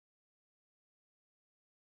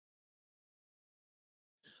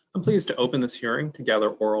I'm pleased to open this hearing to gather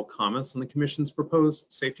oral comments on the Commission's proposed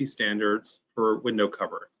safety standards for window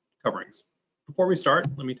coverings. Before we start,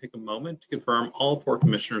 let me take a moment to confirm all 4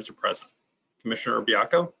 commissioners are present. Commissioner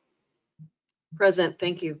Biacco? Present,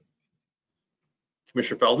 thank you.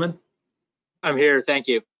 Commissioner Feldman? I'm here, thank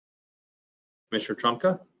you. Commissioner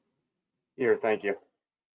Trumka? Here, thank you.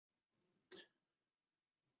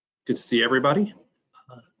 Good to see everybody.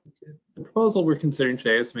 The proposal we're considering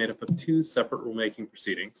today is made up of 2 separate rulemaking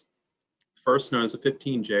proceedings. The first, known as the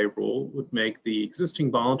 15J rule, would make the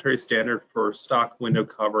existing voluntary standard for stock window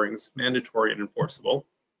coverings mandatory and enforceable.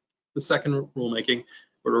 The second rulemaking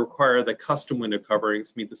would require that custom window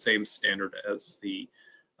coverings meet the same standard as the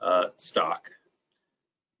stock.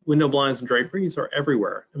 Window blinds and draperies are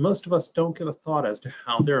everywhere, and most of us don't give a thought as to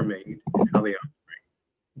how they're made and how they operate.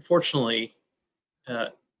 Unfortunately,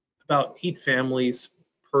 about 8 families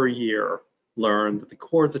per year learn that the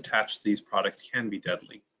cords attached to these products can be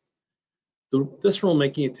deadly. This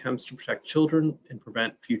rulemaking attempts to protect children and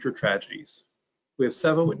prevent future tragedies. We have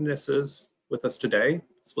 7 witnesses with us today,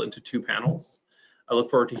 split into 2 panels. I look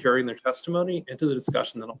forward to hearing their testimony and to the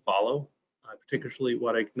discussion that will follow. I particularly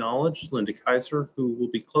want to acknowledge Linda Kaiser, who will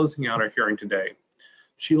be closing out our hearing today.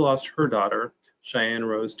 She lost her daughter, Cheyenne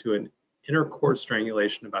Rose, to an inner cord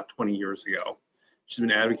strangulation about 20 years ago. She's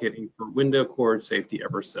been advocating for window cord safety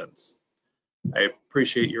ever since. I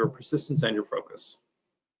appreciate your persistence and your focus.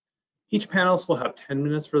 Each panelist will have 10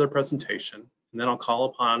 minutes for their presentation, and then I'll call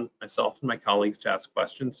upon myself and my colleagues to ask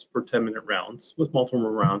questions for 10-minute rounds, with multiple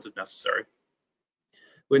rounds if necessary.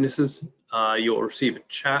 Witnesses, you'll receive a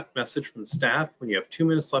chat message from the staff when you have 2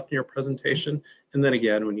 minutes left in your presentation, and then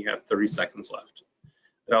again when you have 30 seconds left.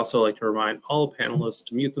 I'd also like to remind all panelists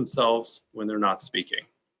to mute themselves when they're not speaking.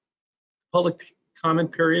 Public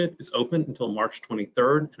comment period is open until March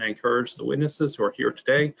 23rd, and I encourage the witnesses who are here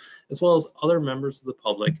today, as well as other members of the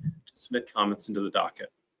public, to submit comments into the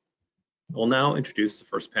docket. I will now introduce the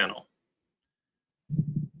first panel.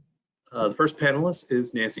 The first panelist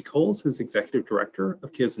is Nancy Coles, who's Executive Director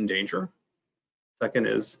of Kids in Danger. Second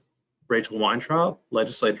is Rachel Weintraub,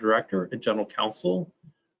 Legislative Director and General Counsel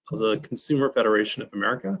of the Consumer Federation of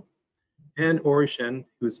America, and Ori Shen,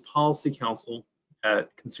 who is Policy Counsel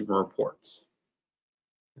at Consumer Reports.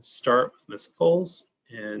 Let's start with Ms. Coles,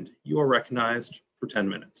 and you are recognized for 10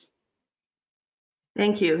 minutes.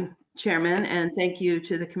 Thank you, Chairman, and thank you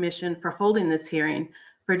to the Commission for holding this hearing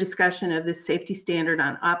for discussion of this safety standard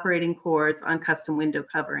on operating cords on custom window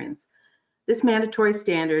coverings. This mandatory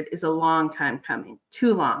standard is a long time coming,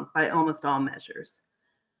 too long by almost all measures.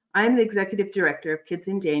 I am the Executive Director of Kids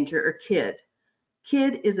in Danger, or KID.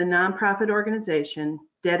 KID is a nonprofit organization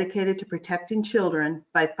dedicated to protecting children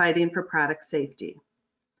by fighting for product safety.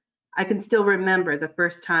 I can still remember the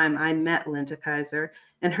first time I met Linda Kaiser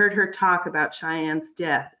and heard her talk about Cheyenne's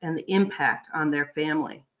death and the impact on their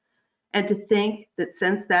family. And to think that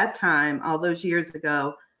since that time, all those years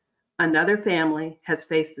ago, another family has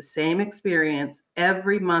faced the same experience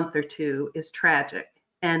every month or 2 is tragic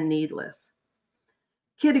and needless.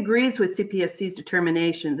 KID agrees with CPSC's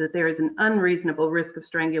determination that there is an unreasonable risk of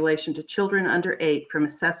strangulation to children under 8 from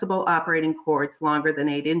accessible operating cords longer than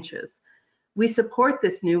 8 inches. We support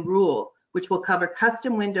this new rule, which will cover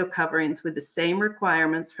custom window coverings with the same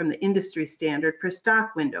requirements from the industry standard for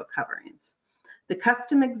stock window coverings. The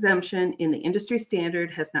custom exemption in the industry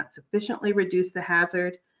standard has not sufficiently reduced the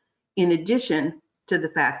hazard, in addition to the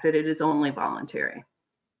fact that it is only voluntary.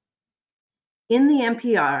 In the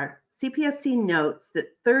NPR, CPSC notes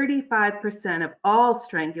that 35% of all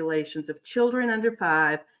strangulations of children under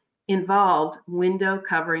 5 involved window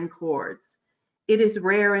covering cords. It is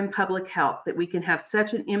rare in public health that we can have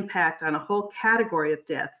such an impact on a whole category of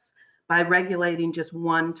deaths by regulating just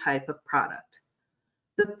one type of product.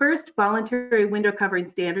 The first voluntary window covering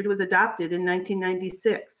standard was adopted in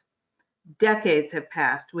 1996. Decades have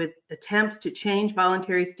passed with attempts to change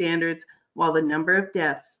voluntary standards while the number of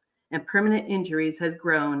deaths and permanent injuries has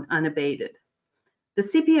grown unabated. The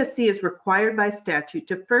CPSC is required by statute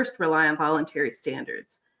to first rely on voluntary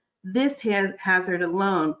standards. This hazard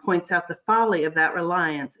alone points out the folly of that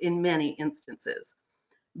reliance in many instances.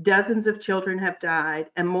 Dozens of children have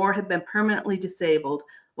died and more have been permanently disabled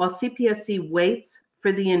while CPSC waits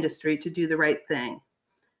for the industry to do the right thing.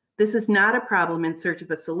 This is not a problem in search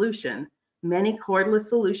of a solution. Many cordless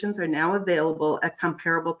solutions are now available at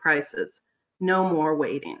comparable prices. No more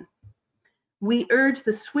waiting. We urge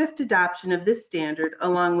the swift adoption of this standard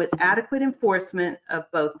along with adequate enforcement of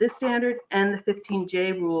both this standard and the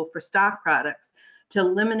 15J rule for stock products to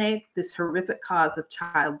eliminate this horrific cause of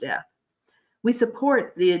child death. We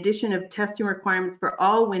support the addition of testing requirements for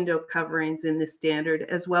all window coverings in this standard,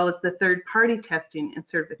 as well as the third-party testing and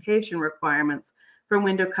certification requirements for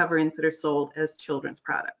window coverings that are sold as children's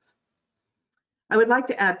products. I would like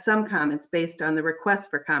to add some comments based on the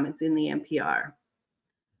request for comments in the NPR.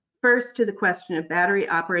 First, to the question of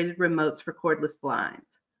battery-operated remotes for cordless blinds.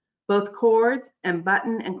 Both cords and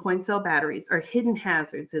button and coin cell batteries are hidden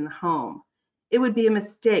hazards in the home. It would be a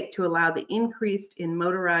mistake to allow the increase in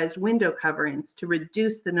motorized window coverings to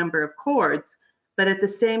reduce the number of cords, but at the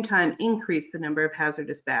same time increase the number of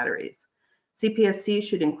hazardous batteries. CPSC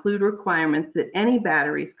should include requirements that any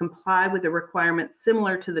batteries comply with a requirement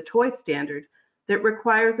similar to the toy standard that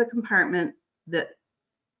requires a compartment that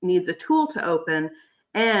needs a tool to open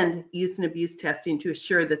and use and abuse testing to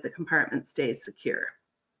assure that the compartment stays secure.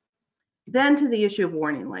 Then to the issue of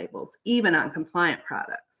warning labels, even on compliant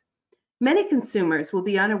products. Many consumers will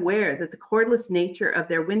be unaware that the cordless nature of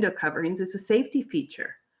their window coverings is a safety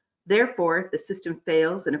feature. Therefore, if the system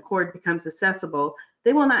fails and a cord becomes accessible,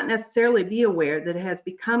 they will not necessarily be aware that it has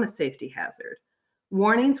become a safety hazard.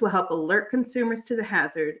 Warnings will help alert consumers to the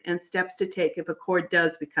hazard and steps to take if a cord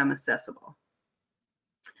does become accessible.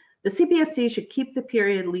 The CPSC should keep the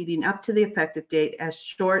period leading up to the effective date as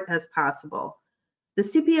short as possible. The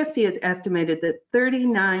CPSC has estimated that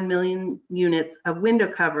 39 million units of window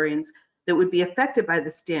coverings that would be affected by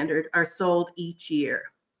the standard are sold each year.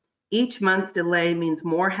 Each month's delay means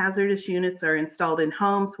more hazardous units are installed in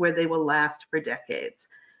homes where they will last for decades.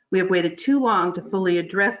 We have waited too long to fully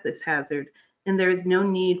address this hazard, and there is no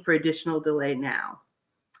need for additional delay now.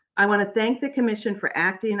 I want to thank the Commission for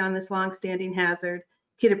acting on this long-standing hazard.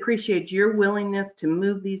 KID appreciates your willingness to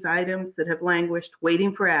move these items that have languished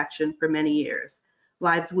waiting for action for many years.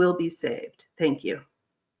 Lives will be saved. Thank you.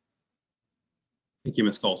 Thank you,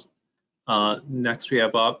 Ms. Cole. Next, we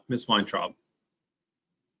have Ms. Weintraub.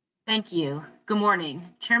 Thank you. Good morning.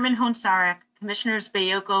 Chairman Honsarek, Commissioners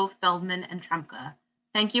Bayoko, Feldman, and Trumka.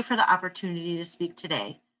 Thank you for the opportunity to speak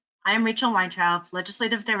today. I am Rachel Weintraub,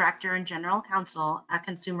 Legislative Director and General Counsel at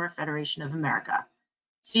Consumer Federation of America.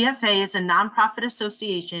 CFA is a nonprofit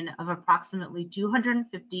association of approximately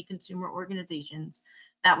 250 consumer organizations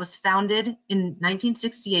that was founded in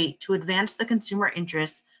 1968 to advance the consumer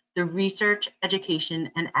interests through research,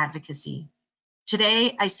 education, and advocacy.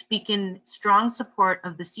 Today, I speak in strong support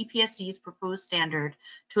of the CPSC's proposed standard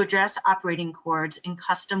to address operating cords in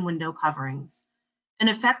custom window coverings. An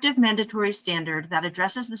effective mandatory standard that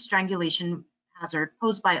addresses the strangulation hazard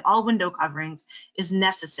posed by all window coverings is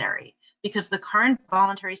necessary because the current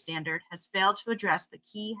voluntary standard has failed to address the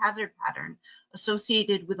key hazard pattern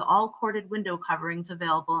associated with all corded window coverings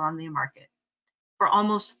available on the market. For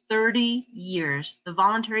almost 30 years, the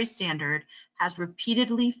voluntary standard has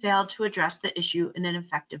repeatedly failed to address the issue in an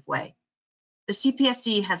effective way. The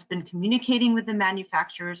CPSC has been communicating with the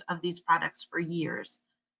manufacturers of these products for years.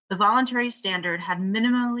 The voluntary standard had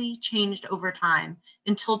minimally changed over time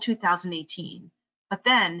until 2018, but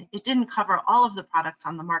then it didn't cover all of the products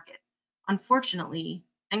on the market. Unfortunately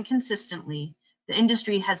and consistently, the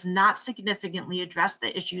industry has not significantly addressed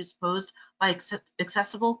the issues posed by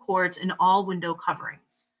accessible cords in all window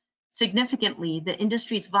coverings. Significantly, the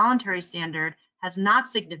industry's voluntary standard has not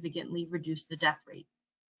significantly reduced the death rate.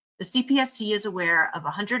 The CPSC is aware of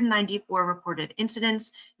 194 reported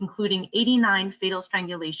incidents, including 89 fatal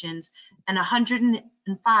strangulations and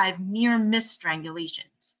 105 near-miss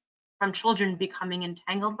strangulations from children becoming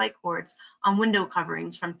entangled by cords on window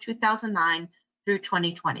coverings from 2009 through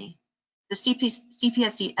 2020. The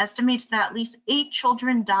CPSC estimates that at least 8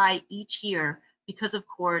 children die each year because of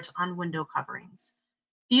cords on window coverings.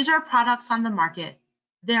 These are products on the market.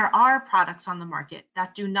 There are products on the market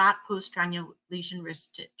that do not pose strangulation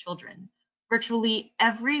risk to children. Virtually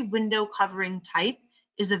every window covering type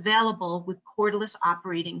is available with a cordless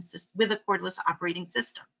operating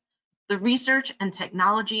system. The research and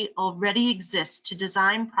technology already exists to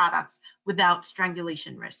design products without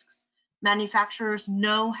strangulation risks. Manufacturers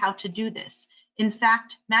know how to do this. In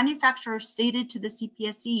fact, manufacturers stated to the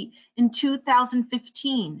CPSC in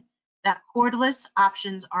 2015 that cordless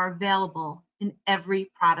options are available in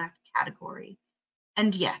every product category.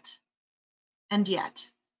 And yet,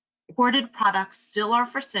 corded products still are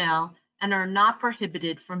for sale and are not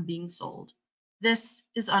prohibited from being sold. This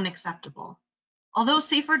is unacceptable. Although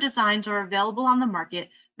safer designs are available on the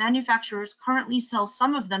market, manufacturers currently sell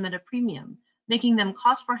some of them at a premium, making them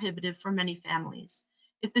cost prohibitive for many families.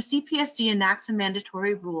 If the CPSC enacts a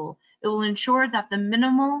mandatory rule, it will ensure that the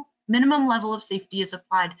minimum level of safety is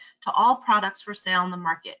applied to all products for sale on the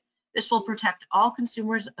market. This will protect all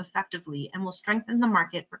consumers effectively and will strengthen the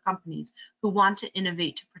market for companies who want to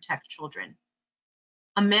innovate to protect children.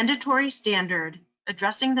 A mandatory standard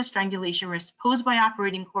addressing the strangulation risk posed by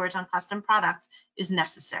operating cords on custom products is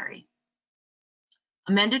necessary.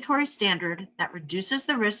 A mandatory standard that reduces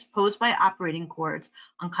the risk posed by operating cords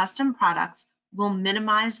on custom products will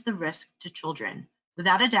minimize the risk to children.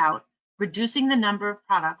 Without a doubt, reducing the number of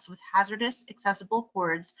products with hazardous accessible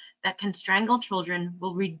cords that can strangle children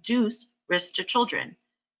will reduce risk to children.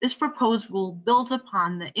 This proposed rule builds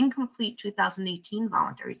upon the incomplete 2018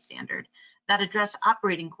 voluntary standard that addressed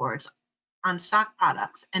operating cords on stock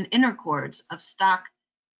products and inner cords of stock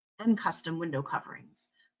and custom window coverings.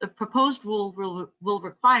 The proposed rule will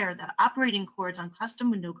require that operating cords on custom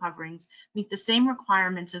window coverings meet the same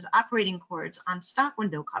requirements as operating cords on stock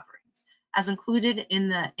window coverings, as included in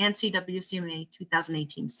the ANSI WCMA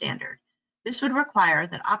 2018 standard. This would require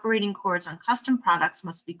that operating cords on custom products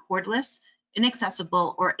must be cordless,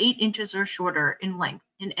 inaccessible, or 8 inches or shorter in length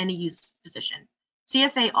in any use position.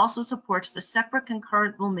 CFA also supports the separate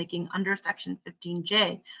concurrent rulemaking under Section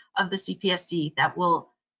 15J of the CPSC that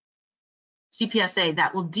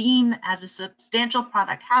will deem as a substantial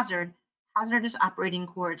product hazard hazardous operating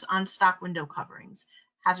cords on stock window coverings,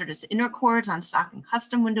 hazardous inner cords on stock and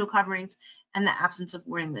custom window coverings, and the absence of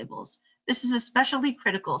warning labels. This is especially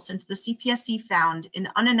critical since the CPSC found in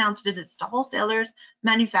unannounced visits to wholesalers,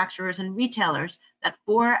 manufacturers, and retailers that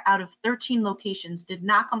 4 out of 13 locations did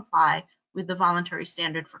not comply with the voluntary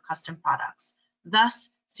standard for custom products. Thus,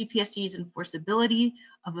 CPSC's enforceability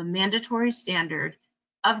of a mandatory standard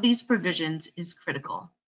of these provisions is critical.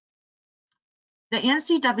 The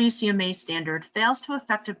ANSI WCMA standard fails to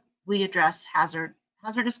effectively address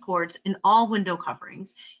hazardous cords in all window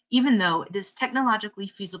coverings, even though it is technologically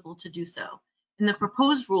feasible to do so. In the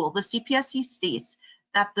proposed rule, the CPSC states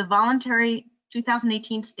that the voluntary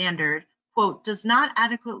 2018 standard, quote, does not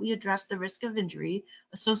adequately address the risk of injury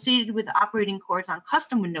associated with operating cords on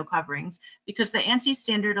custom window coverings because the ANSI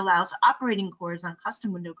standard allows operating cords on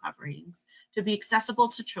custom window coverings to be accessible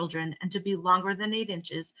to children and to be longer than 8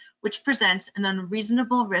 inches, which presents an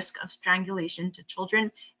unreasonable risk of strangulation to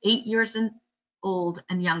children 8 years old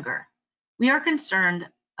and younger. We are concerned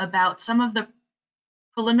about some of the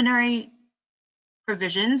preliminary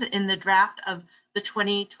provisions in the draft of the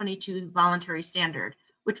 2022 voluntary standard,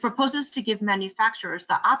 which proposes to give manufacturers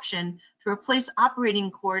the option to replace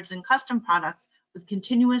operating cords in custom products with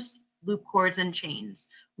continuous loop cords and chains.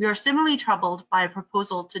 We are similarly troubled by a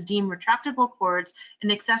proposal to deem retractable cords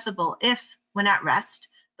inaccessible if, when at rest,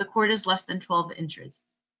 the cord is less than 12 inches.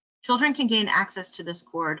 Children can gain access to this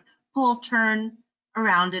cord, pull, turn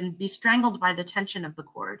around, and be strangled by the tension of the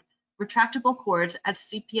cord. Retractable cords, as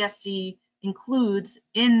CPSC includes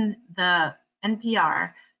in the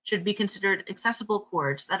NPR, should be considered accessible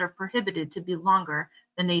cords that are prohibited to be longer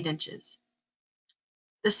than 8 inches.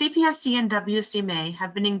 The CPSC and WCMA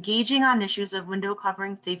have been engaging on issues of window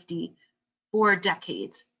covering safety for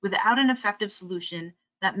decades without an effective solution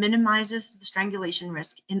that minimizes the strangulation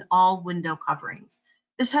risk in all window coverings.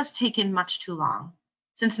 This has taken much too long.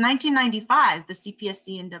 Since 1995, the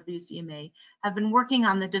CPSC and WCMA have been working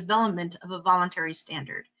on the development of a voluntary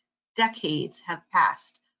standard. Decades have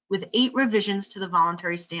passed, with 8 revisions to the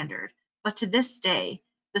voluntary standard, but to this day,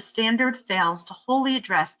 the standard fails to wholly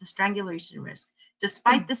address the strangulation risk,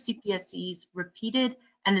 despite the CPSC's repeated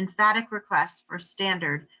and emphatic requests for a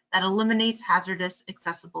standard that eliminates hazardous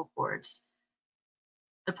accessible cords.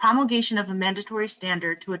 The promulgation of a mandatory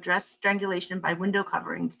standard to address strangulation by window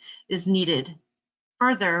coverings is needed.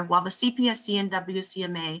 Further, while the CPSC and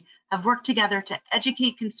WCMA have worked together to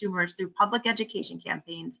educate consumers through public education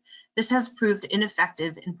campaigns, this has proved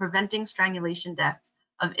ineffective in preventing strangulation deaths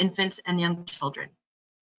of infants and young children.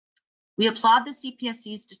 We applaud the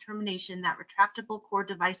CPSC's determination that retractable cord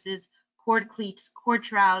devices, cord cleats, cord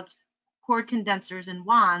shrouds, cord condensers, and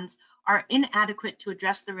wands are inadequate to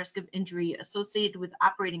address the risk of injury associated with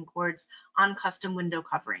operating cords on custom window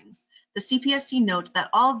coverings. The CPSC notes that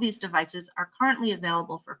all of these devices are currently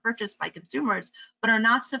available for purchase by consumers, but are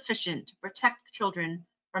not sufficient to protect children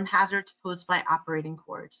from hazards posed by operating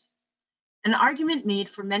cords. An argument made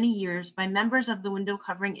for many years by members of the window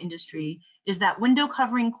covering industry is that window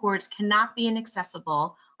covering cords cannot be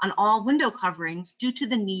inaccessible on all window coverings due to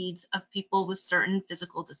the needs of people with certain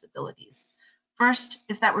physical disabilities. First,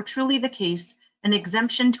 if that were truly the case, an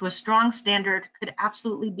exemption to a strong standard could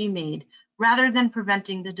absolutely be made, rather than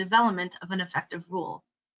preventing the development of an effective rule.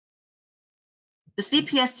 The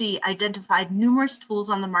CPSC identified numerous tools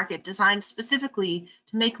on the market designed specifically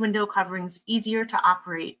to make window coverings easier to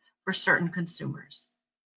operate for certain consumers.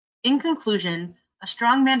 In conclusion, a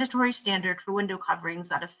strong mandatory standard for window coverings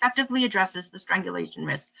that effectively addresses the strangulation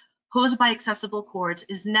risk posed by accessible cords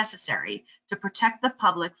is necessary to protect the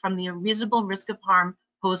public from the unreasonable risk of harm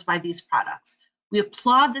posed by these products. We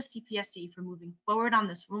applaud the CPSC for moving forward on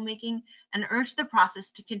this rulemaking and urge the process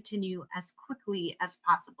to continue as quickly as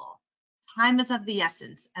possible. Time is of the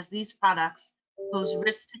essence as these products pose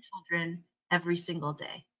risks to children every single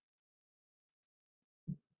day.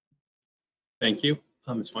 Thank you,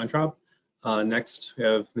 Ms. Weintraub. Next, we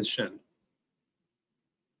have Ms. Shin.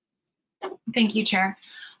 Thank you, Chair.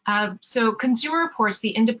 So Consumer Reports, the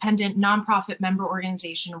independent nonprofit member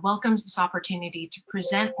organization, welcomes this opportunity to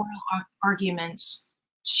present oral arguments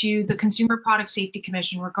to the Consumer Product Safety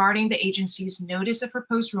Commission regarding the agency's notice of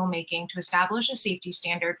proposed rulemaking to establish a safety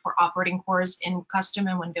standard for operating cords in custom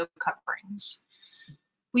and window coverings.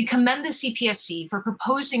 We commend the CPSC for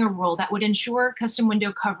proposing a rule that would ensure custom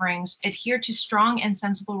window coverings adhere to strong and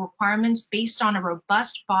sensible requirements based on a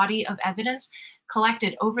robust body of evidence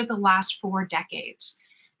collected over the last 4 decades.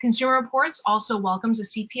 Consumer Reports also welcomes the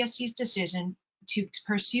CPSC's decision to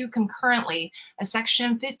pursue concurrently a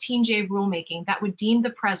Section 15J rulemaking that would deem the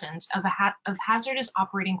presence of hazardous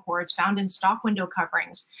operating cords found in stock window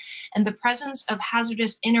coverings and the presence of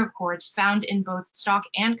hazardous inner cords found in both stock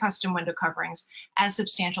and custom window coverings as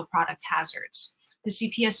substantial product hazards. The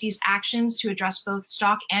CPSC's actions to address both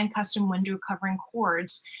stock and custom window covering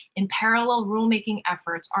cords in parallel rulemaking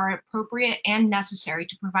efforts are appropriate and necessary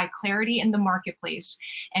to provide clarity in the marketplace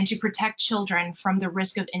and to protect children from the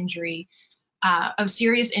risk of injury, of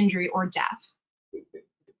serious injury or death.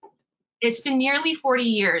 It's been nearly 40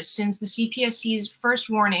 years since the CPSC's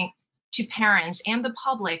first warning to parents and the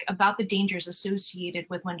public about the dangers associated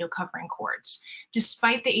with window covering cords.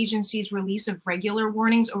 Despite the agency's release of regular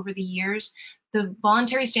warnings over the years, the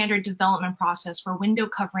voluntary standard development process for window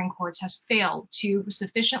covering cords has failed to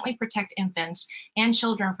sufficiently protect infants and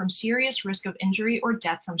children from serious risk of injury or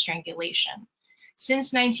death from strangulation.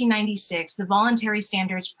 Since 1996, the voluntary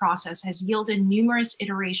standards process has yielded numerous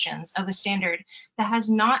iterations of a standard that has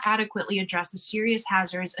not adequately addressed the serious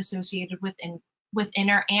hazards associated with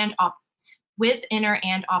inner and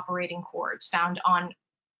operating cords found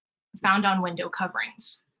on window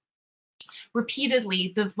coverings.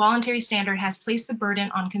 Repeatedly, the voluntary standard has placed the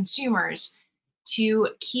burden on consumers to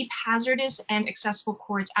keep hazardous and accessible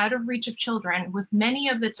cords out of reach of children, with many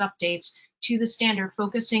of its updates to the standard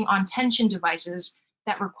focusing on tension devices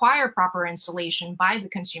that require proper installation by the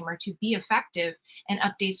consumer to be effective and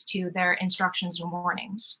updates to their instructions and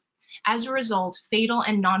warnings. As a result, fatal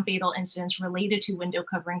and non-fatal incidents related to window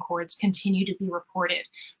covering cords continue to be reported,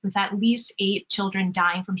 with at least 8 children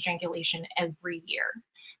dying from strangulation every year.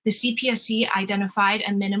 The CPSC identified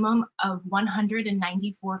a minimum of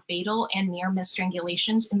 194 fatal and near-miss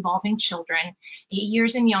strangulations involving children 8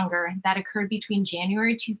 years and younger that occurred between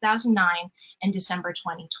January 2009 and December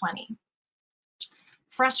 2020.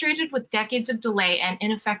 Frustrated with decades of delay and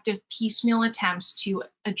ineffective piecemeal attempts to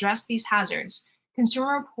address these hazards,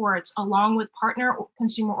 Consumer Reports, along with partner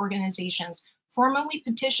consumer organizations, formally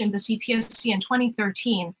petitioned the CPSC in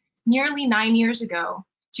 2013, nearly 9 years ago,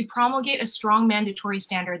 to promulgate a strong mandatory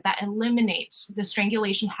standard that eliminates the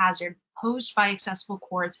strangulation hazard posed by accessible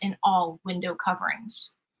cords in all window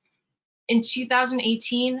coverings. In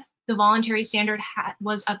 2018, the voluntary standard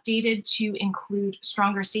was updated to include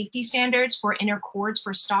stronger safety standards for inner cords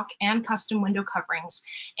for stock and custom window coverings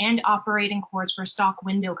and operating cords for stock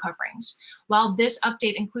window coverings. While this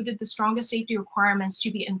update included the strongest safety requirements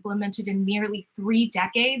to be implemented in nearly 3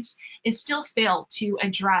 decades, it still failed to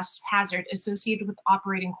address hazard associated with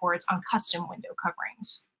operating cords on custom window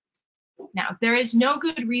coverings. Now, there is no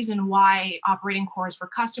good reason why operating cords for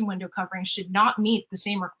custom window coverings should not meet the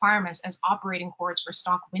same requirements as operating cords for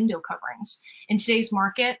stock window coverings. In today's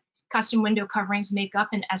market, custom window coverings make up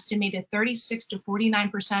an estimated 36 to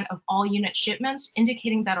 49% of all unit shipments,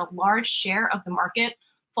 indicating that a large share of the market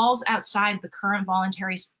falls outside the current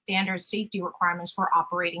voluntary standard safety requirements for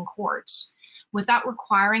operating cords. Without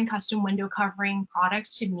requiring custom window covering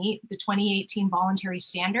products to meet the 2018 voluntary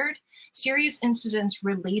standard, serious incidents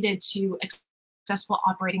related to accessible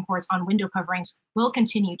operating cords on window coverings will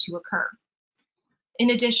continue to occur.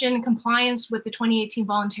 In addition, compliance with the 2018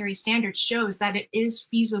 voluntary standard shows that it is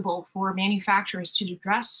feasible for manufacturers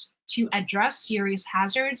to address serious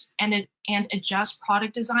hazards and adjust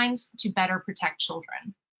product designs to better protect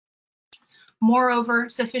children. Moreover,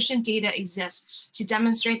 sufficient data exists to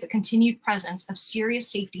demonstrate the continued presence of serious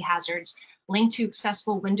safety hazards linked to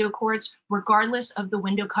accessible window cords, regardless of the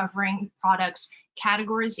window covering product's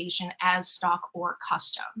categorization as stock or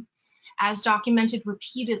custom. As documented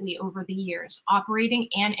repeatedly over the years, operating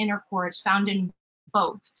and inner cords found in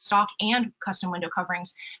both stock and custom window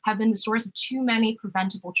coverings have been the source of too many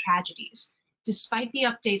preventable tragedies. Despite the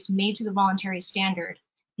updates made to the voluntary standard,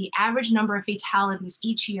 the average number of fatalities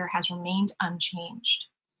each year has remained unchanged.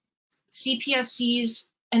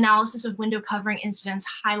 CPSC's analysis of window covering incidents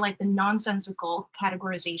highlight the nonsensical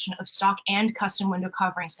categorization of stock and custom window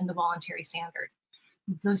coverings in the voluntary standard.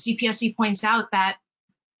 The CPSC points out that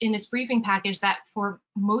in its briefing package that for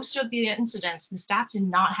most of the incidents, the staff did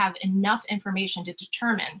not have enough information to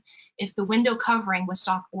determine if the window covering was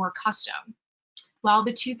stock or custom. While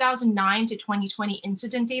the 2009 to 2020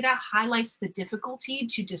 incident data highlights the difficulty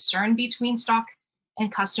to discern between stock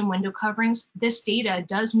and custom window coverings, this data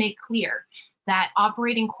does make clear that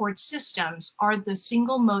operating cord systems are the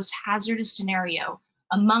single most hazardous scenario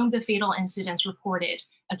among the fatal incidents reported,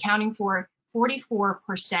 accounting for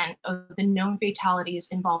 44% of the known fatalities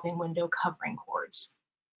involving window covering cords.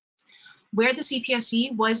 Where the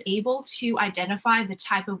CPSC was able to identify the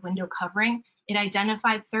type of window covering, it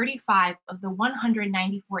identified 35 of the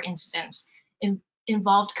 194 incidents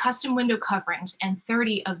involved custom window coverings, and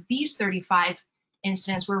 30 of these 35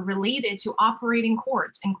 incidents were related to operating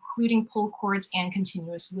cords, including pull cords and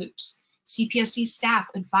continuous loops. CPSC staff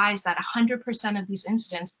advised that 100% of these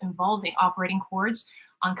incidents involving operating cords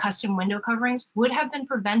on custom window coverings would have been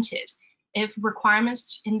prevented if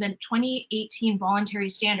requirements in the 2018 voluntary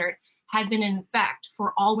standard had been in effect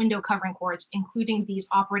for all window covering cords, including these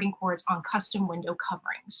operating cords on custom window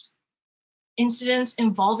coverings. Incidents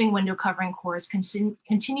involving window covering cords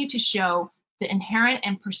continue to show the inherent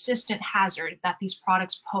and persistent hazard that these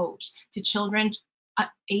products pose to children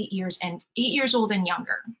 8 years old and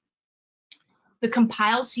younger. The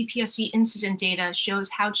compiled CPSC incident data shows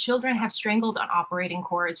how children have strangled on operating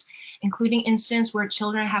cords, including incidents where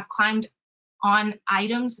children have climbed on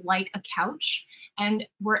items like a couch and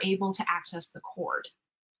were able to access the cord.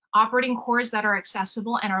 Operating cords that are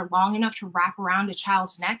accessible and are long enough to wrap around a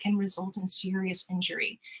child's neck can result in serious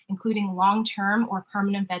injury, including long-term or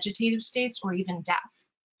permanent vegetative states or even death.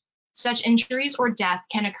 Such injuries or death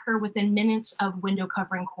can occur within minutes of window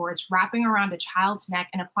covering cords wrapping around a child's neck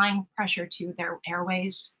and applying pressure to their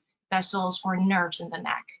airways, vessels, or nerves in the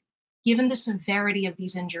neck. Given the severity of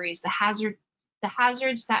these injuries, the hazards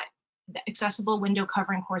that the accessible window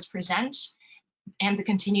covering cords present, and the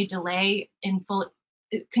continued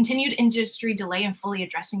industry delay in fully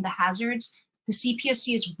addressing the hazards, the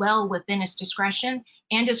CPSC is well within its discretion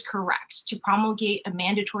and is correct to promulgate a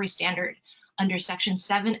mandatory standard under Section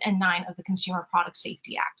 7 and 9 of the Consumer Product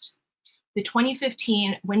Safety Act. The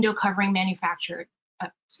 2015 window covering manufacturer,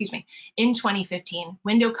 in 2015,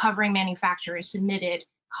 window covering manufacturers submitted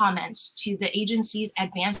comments to the agency's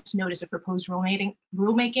advance notice of proposed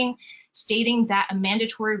rulemaking, stating that a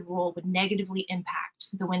mandatory rule would negatively impact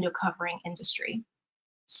the window covering industry.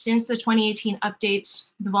 Since the 2018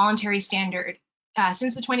 updates to the voluntary standard,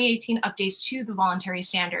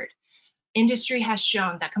 industry has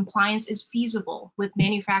shown that compliance is feasible with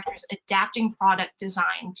manufacturers adapting product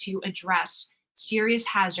design to address serious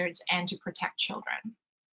hazards and to protect children.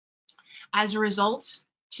 As a result,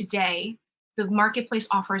 today, the marketplace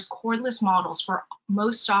offers cordless models for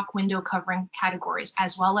most stock window covering categories,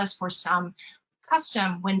 as well as for some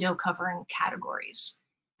custom window covering categories.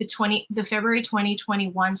 The February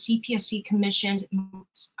 2021 CPSC commissioned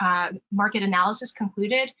market analysis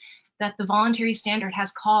concluded that the voluntary standard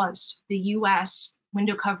has caused the U.S.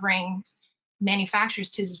 window covering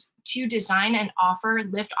manufacturers to design and offer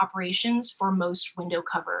lift operations for most window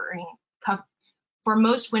covering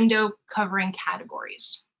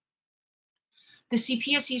categories. The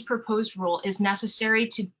CPSC's proposed rule is necessary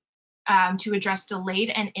to address delayed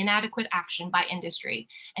and inadequate action by industry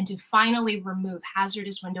and to finally remove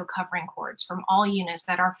hazardous window covering cords from all units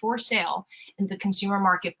that are for sale in the consumer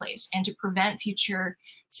marketplace and to prevent future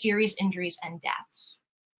serious injuries and deaths.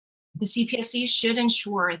 The CPSC should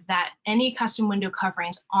ensure that any custom window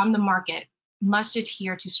coverings on the market must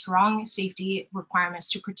adhere to strong safety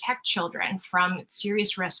requirements to protect children from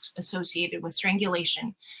serious risks associated with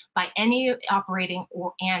strangulation by any operating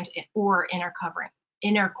or inner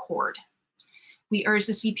cord. We urge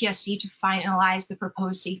the CPSC to finalize the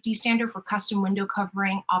proposed safety standard for custom window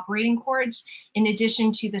covering operating cords, in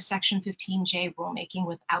addition to the Section 15J rulemaking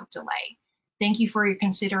without delay. Thank you for your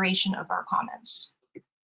consideration of our comments.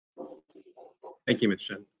 Thank you, Ms.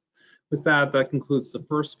 Shin. With that, that concludes the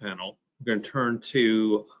first panel. We're going to turn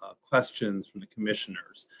to questions from the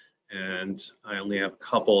commissioners, and I only have a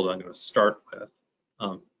couple that I'm going to start with.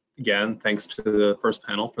 Again, thanks to the first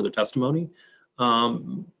panel for their testimony.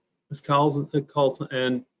 Ms. Carlson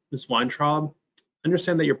and Ms. Weintraub, I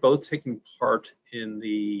understand that you're both taking part in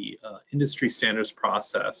the industry standards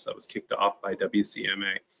process that was kicked off by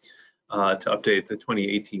WCMA to update the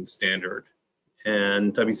 2018 standard.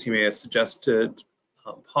 And WCMA has suggested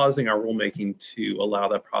pausing our rulemaking to allow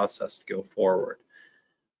that process to go forward.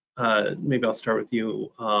 maybe I'll start with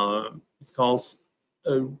you, Ms. Calls.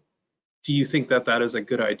 Do you think that that is a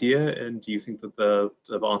good idea? And do you think that the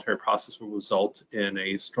voluntary process will result in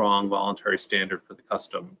a strong voluntary standard for the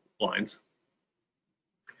custom blinds?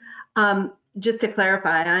 Just to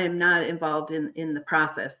clarify, I am not involved in the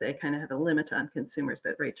process. They kind of have a limit on consumers,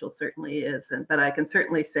 but Rachel certainly is. But I can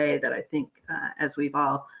certainly say that I think, as we've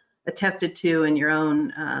all attested to in your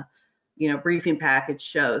own, briefing package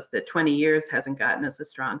shows that 20 years hasn't gotten us a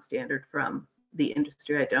strong standard from the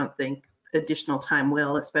industry. I don't think additional time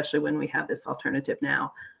will, especially when we have this alternative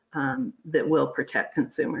now that will protect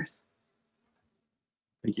consumers.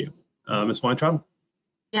 Thank you. Ms. Weintraub?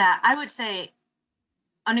 Yeah, I would say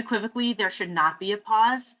unequivocally, there should not be a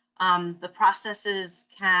pause. The processes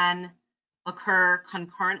can occur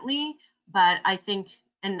concurrently, but I think,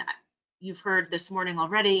 and you've heard this morning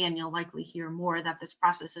already, and you'll likely hear more, that this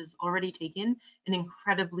process has already taken an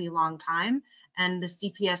incredibly long time. And the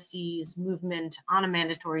CPSC's movement on a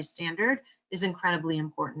mandatory standard is incredibly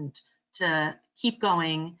important to keep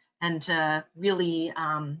going and to really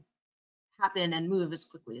happen and move as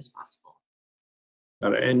quickly as possible.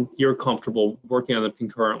 Got it. And you're comfortable working on them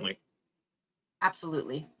concurrently?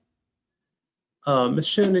 Absolutely. Ms.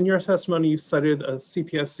 Shin, in your testimony, you cited a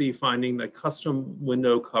CPSC finding that custom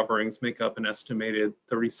window coverings make up an estimated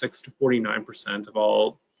 36 to 49% of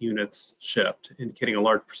all units shipped, indicating a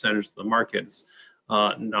large percentage of the market is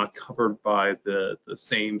not covered by the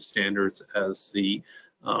same standards as the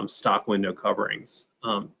stock window coverings.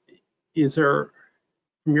 Is there,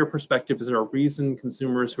 from your perspective, is there a reason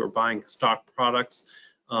consumers who are buying stock products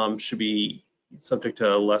should be subject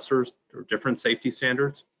to lesser or different safety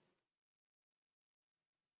standards?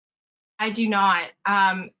 I do not.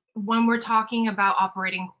 When we're talking about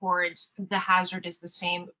operating cords, the hazard is the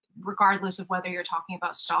same, regardless of whether you're talking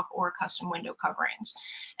about stock or custom window coverings.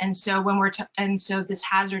 And so so this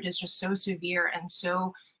hazard is just so severe and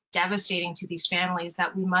so devastating to these families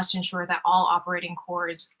that we must ensure that all operating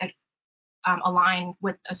cords align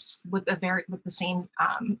with the same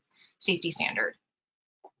safety standard.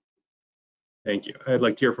 Thank you. I'd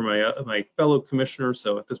like to hear from my fellow commissioners.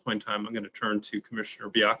 So at this point in time, I'm going to turn to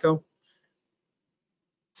Commissioner Biacco.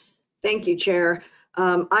 Thank you, Chair.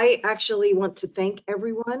 I actually want to thank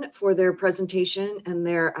everyone for their presentation and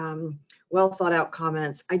their well thought out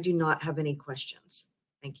comments. I do not have any questions.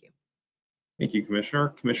 Thank you. Thank you, Commissioner.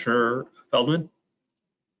 Commissioner Feldman?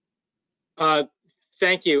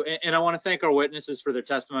 Thank you, and I want to thank our witnesses for their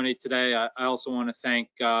testimony today. I also want to thank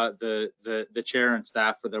the chair and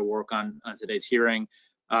staff for their work on today's hearing.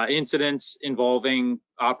 Incidents involving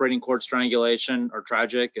operating cord strangulation are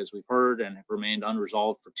tragic, as we've heard, and have remained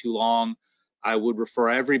unresolved for too long. I would refer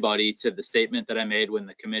everybody to the statement that I made when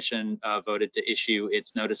the commission voted to issue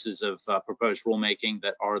its notices of proposed rulemaking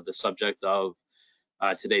that are the subject of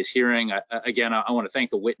today's hearing. Again, I want to thank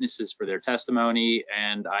the witnesses for their testimony,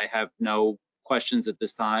 and I have no questions at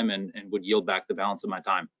this time and would yield back the balance of my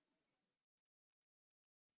time.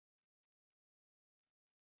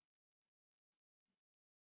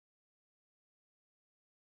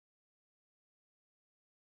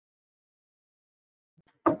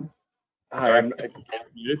 Hi,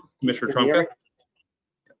 Commissioner Can you hear Trumka?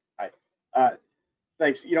 me? Hi.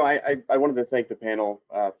 Thanks. I wanted to thank the panel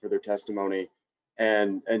for their testimony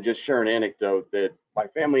and just share an anecdote that my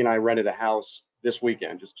family and I rented a house this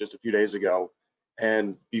weekend, just a few days ago.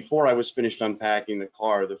 And before I was finished unpacking the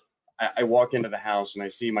car, I walk into the house and I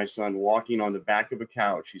see my son walking on the back of a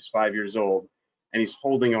couch. He's 5 years old, and he's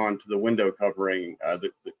holding on to the window covering,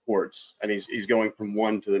 the cords, and he's going from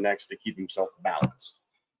one to the next to keep himself balanced.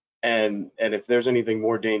 And if there's anything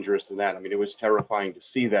more dangerous than that, I mean, it was terrifying to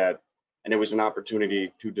see that, and it was an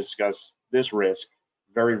opportunity to discuss this risk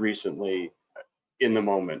very recently in the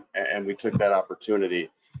moment, and we took that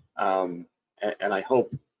opportunity. And I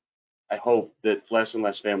hope that less and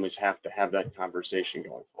less families have to have that conversation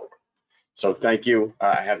going forward. So thank you.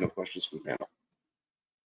 I have no questions from the panel.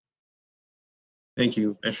 Thank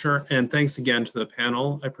you, Commissioner, and thanks again to the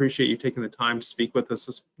panel. I appreciate you taking the time to speak with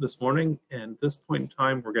us this morning. And at this point in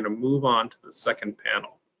time, we're going to move on to the second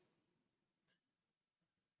panel.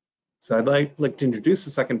 So I'd like to introduce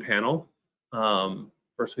the second panel.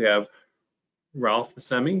 First, we have Ralph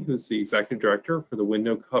Buscemi, who's the Executive Director for the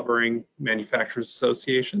Window Covering Manufacturers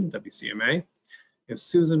Association, WCMA. We have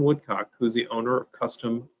Susan Woodcock, who's the owner of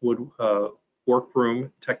Custom Wood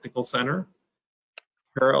Workroom Technical Center.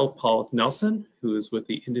 Carol Pollock Nelson, who is with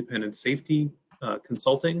the Independent Safety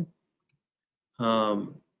Consulting.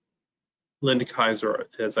 Linda Kaiser,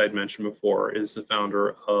 as I'd mentioned before, is the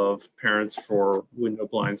founder of Parents for Window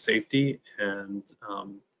Blind Safety and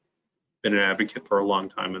been an advocate for a long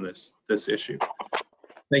time in this issue.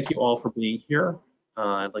 Thank you all for being here.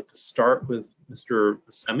 I'd like to start with Mr.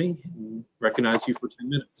 Buscemi and recognize you for 10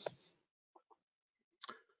 minutes.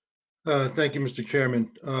 Thank you, Mr. Chairman.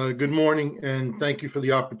 Good morning, and thank you for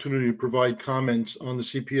the opportunity to provide comments on the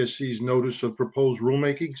CPSC's notice of proposed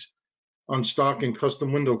rulemakings on stock and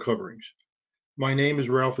custom window coverings. My name is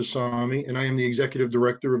Ralph Buscemi, and I am the Executive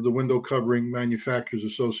Director of the Window Covering Manufacturers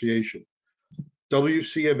Association.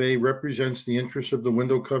 WCMA represents the interests of the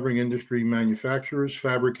window covering industry manufacturers,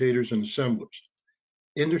 fabricators, and assemblers.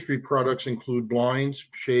 Industry products include blinds,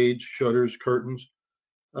 shades, shutters, curtains,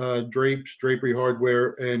 drapes, drapery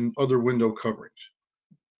hardware, and other window coverings.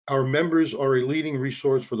 Our members are a leading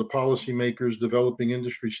resource for the policymakers developing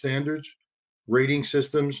industry standards, rating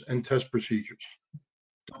systems, and test procedures.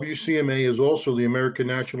 WCMA is also the American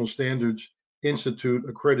National Standards Institute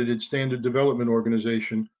accredited standard development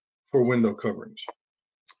organization for window coverings.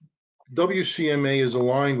 WCMA is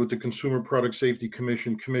aligned with the Consumer Product Safety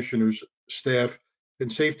Commission commissioners, staff, and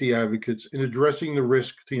safety advocates in addressing the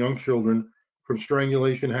risk to young children from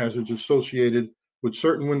strangulation hazards associated with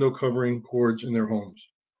certain window covering cords in their homes.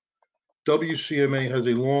 WCMA has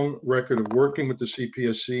a long record of working with the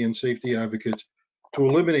CPSC and safety advocates to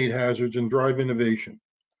eliminate hazards and drive innovation.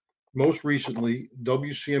 Most recently,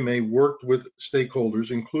 WCMA worked with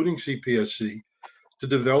stakeholders, including CPSC, to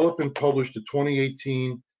develop and publish the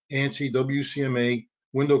 2018 ANSI WCMA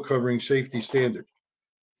window covering safety standard.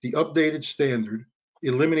 The updated standard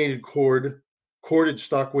eliminated corded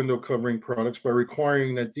stock window covering products by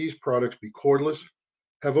requiring that these products be cordless,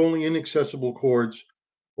 have only inaccessible cords,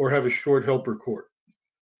 or have a short helper cord.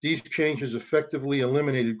 These changes effectively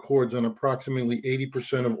eliminated cords on approximately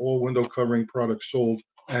 80% of all window covering products sold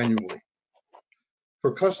annually.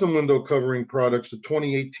 For custom window covering products, the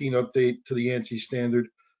 2018 update to the ANSI standard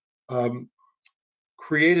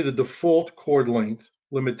created a default cord length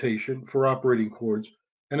limitation for operating cords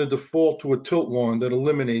and a default to a tilt wand that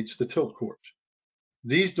eliminates the tilt cords.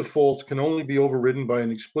 These defaults can only be overridden by an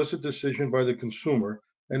explicit decision by the consumer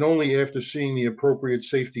and only after seeing the appropriate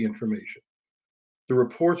safety information. The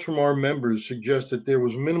reports from our members suggest that there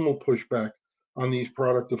was minimal pushback on these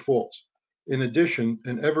product defaults. In addition,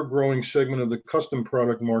 an ever-growing segment of the custom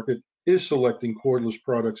product market is selecting cordless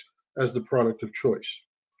products as the product of choice.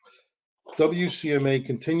 WCMA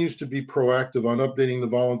continues to be proactive on updating the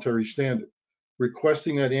voluntary standard,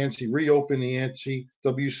 requesting that ANSI reopen the ANSI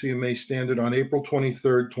WCMA standard on April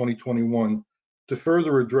 23, 2021, to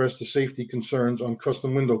further address the safety concerns on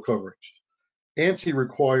custom window coverings. ANSI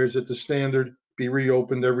requires that the standard be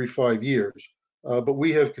reopened every 5 years, but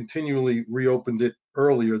we have continually reopened it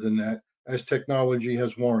earlier than that as technology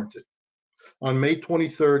has warranted. On May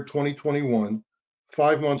 23, 2021,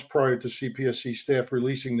 5 months prior to CPSC staff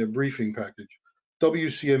releasing their briefing package,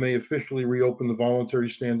 WCMA officially reopened the voluntary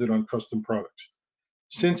standard on custom products.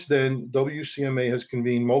 Since then, WCMA has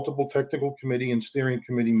convened multiple technical committee and steering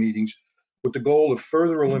committee meetings with the goal of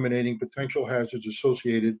further eliminating potential hazards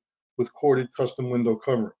associated with corded custom window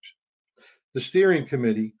coverings. The steering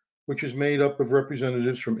committee, which is made up of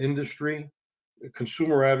representatives from industry,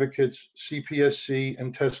 consumer advocates, CPSC,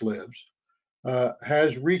 and test labs,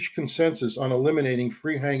 has reached consensus on eliminating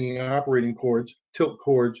free-hanging operating cords, tilt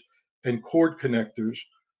cords, and cord connectors,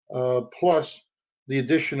 plus the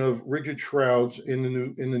addition of rigid shrouds in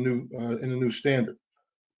the new standard.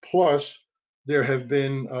 Plus, there have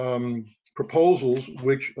been proposals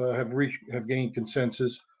which have gained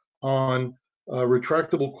consensus on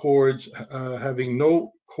retractable cords having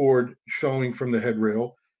no cord showing from the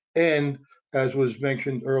headrail, and as was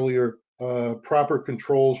mentioned earlier, proper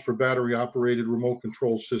controls for battery-operated remote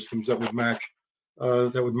control systems that would match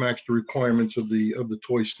the requirements of the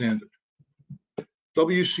toy standard.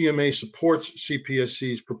 WCMA supports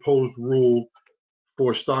CPSC's proposed rule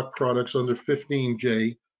for stock products under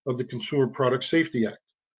 15J of the Consumer Product Safety Act.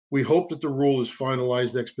 We hope that the rule is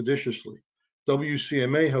finalized expeditiously.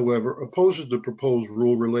 WCMA, however, opposes the proposed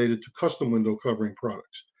rule related to custom window covering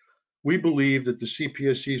products. We believe that the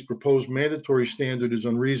CPSC's proposed mandatory standard is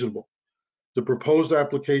unreasonable. The proposed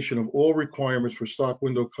application of all requirements for stock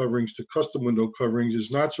window coverings to custom window coverings is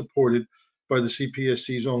not supported by the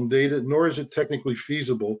CPSC's own data, nor is it technically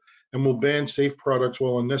feasible, and will ban safe products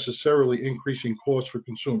while unnecessarily increasing costs for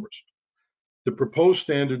consumers. The proposed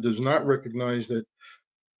standard does not recognize that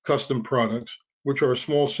custom products, which are a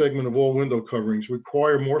small segment of all window coverings,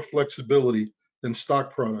 require more flexibility than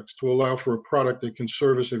stock products to allow for a product that can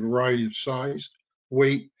service a variety of size,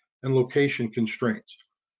 weight, and location constraints.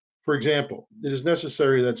 For example, it is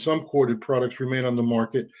necessary that some corded products remain on the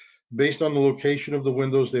market based on the location of the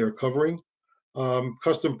windows they are covering.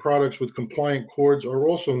 Custom products with compliant cords are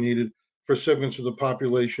also needed for segments of the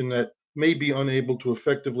population that may be unable to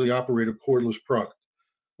effectively operate a cordless product.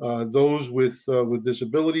 Those with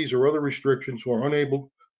disabilities or other restrictions who are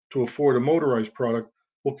unable to afford a motorized product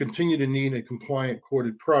will continue to need a compliant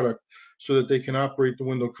corded product so that they can operate the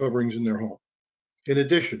window coverings in their home. In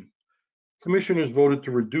addition, commissioners voted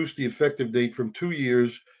to reduce the effective date from 2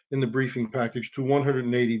 years in the briefing package to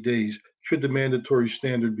 180 days should the mandatory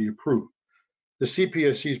standard be approved. The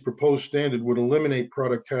CPSC's proposed standard would eliminate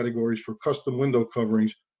product categories for custom window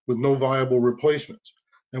coverings with no viable replacements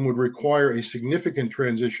and would require a significant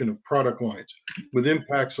transition of product lines with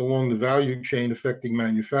impacts along the value chain affecting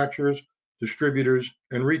manufacturers, distributors,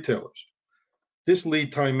 and retailers. This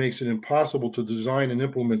lead time makes it impossible to design and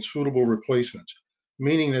implement suitable replacements,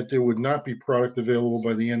 meaning that there would not be product available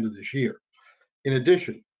by the end of this year. In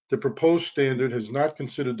addition, the proposed standard has not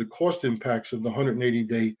considered the cost impacts of the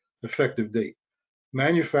 180-day effective date.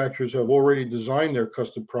 Manufacturers have already designed their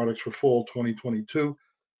custom products for fall 2022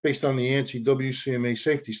 based on the ANSI WCMA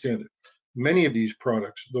safety standard. Many of these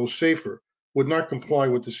products, though safer, would not comply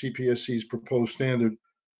with the CPSC's proposed standard.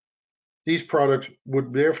 These products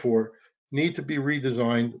would therefore need to be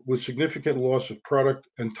redesigned with significant loss of product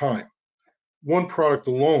and time. One product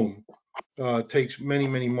alone takes many,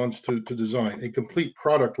 many months to design. A complete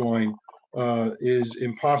product line is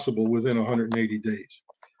impossible within 180 days.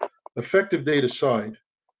 Effective date aside,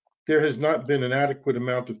 there has not been an adequate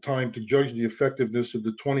amount of time to judge the effectiveness of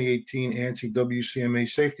the 2018 ANSI WCMA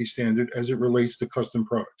safety standard as it relates to custom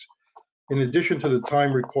products. In addition to the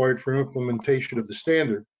time required for implementation of the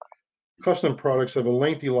standard, custom products have a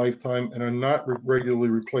lengthy lifetime and are not regularly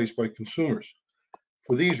replaced by consumers.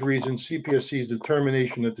 For these reasons, CPSC's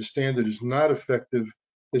determination that the standard is not effective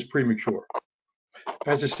is premature.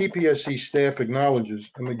 As the CPSC staff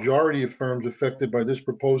acknowledges, a majority of firms affected by this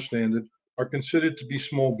proposed standard are considered to be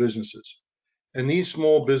small businesses, and these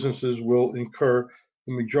small businesses will incur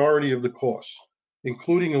the majority of the costs,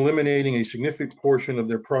 including eliminating a significant portion of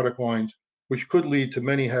their product lines, which could lead to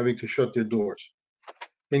many having to shut their doors.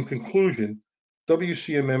 In conclusion,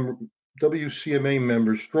 WCMA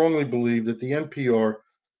members strongly believe that the NPR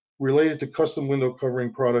related to custom window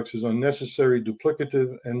covering products is unnecessary,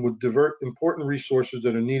 duplicative, and would divert important resources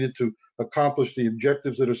that are needed to accomplish the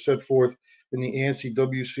objectives that are set forth in the ANSI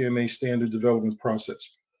WCMA standard development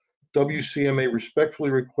process. WCMA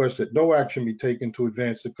respectfully requests that no action be taken to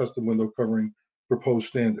advance the custom window covering proposed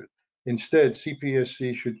standard. Instead,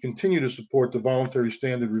 CPSC should continue to support the voluntary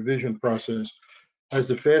standard revision process as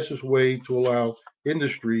the fastest way to allow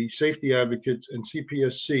industry, safety advocates, and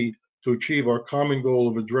CPSC to achieve our common goal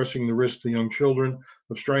of addressing the risk to young children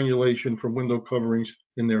of strangulation from window coverings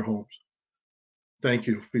in their homes. Thank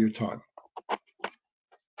you for your time.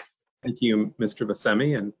 Thank you, Mr.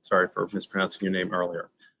 Buscemi, and sorry for mispronouncing your name earlier.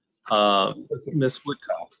 Ms.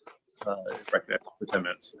 Woodcock, recognized for 10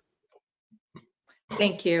 minutes.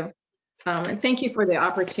 Thank you. And thank you for the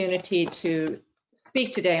opportunity to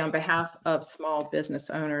speak today on behalf of small business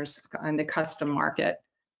owners in the custom market.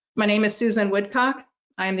 My name is Susan Woodcock.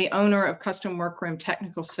 I am the owner of Custom Workroom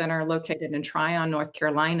Technical Center located in Tryon, North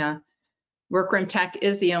Carolina. Workroom Tech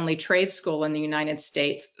is the only trade school in the United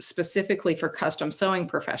States specifically for custom sewing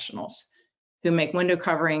professionals who make window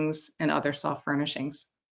coverings and other soft furnishings.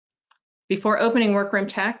 Before opening Workroom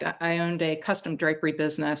Tech, I owned a custom drapery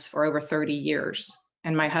business for over 30 years.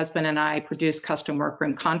 And my husband and I produced Custom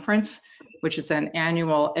Workroom Conference, which is an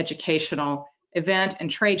annual educational event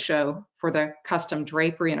and trade show for the custom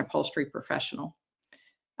drapery and upholstery professional.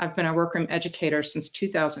 I've been a workroom educator since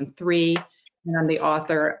 2003, and I'm the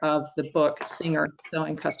author of the book, Singer,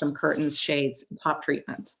 Sewing Custom Curtains, Shades, and Top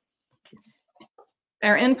Treatments.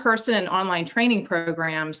 Our in-person and online training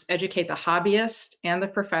programs educate the hobbyist and the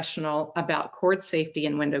professional about cord safety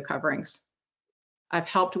and window coverings. I've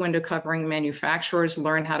helped window covering manufacturers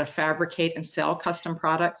learn how to fabricate and sell custom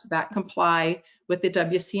products that comply with the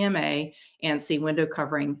WCMA ANSI window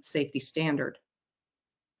covering safety standard.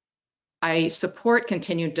 I support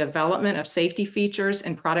continued development of safety features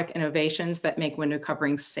and product innovations that make window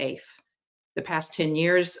coverings safe. The past 10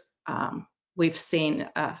 years, we've seen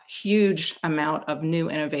a huge amount of new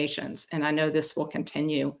innovations, and I know this will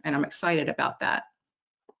continue, and I'm excited about that.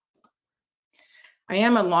 I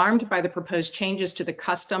am alarmed by the proposed changes to the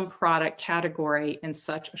custom product category in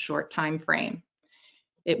such a short time frame.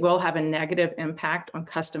 It will have a negative impact on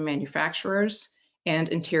custom manufacturers and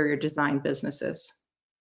interior design businesses.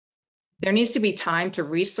 There needs to be time to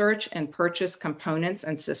research and purchase components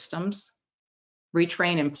and systems,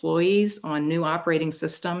 retrain employees on new operating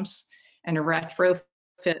systems, and retrofit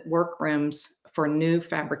workrooms for new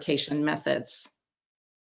fabrication methods.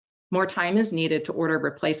 More time is needed to order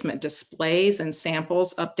replacement displays and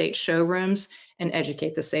samples, update showrooms, and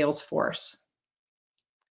educate the sales force.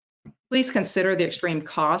 Please consider the extreme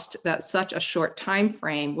cost that such a short time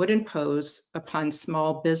frame would impose upon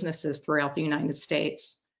small businesses throughout the United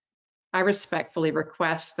States. I respectfully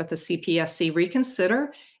request that the CPSC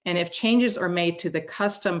reconsider, and if changes are made to the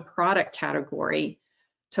custom product category,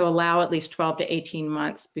 to allow at least 12 to 18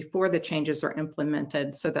 months before the changes are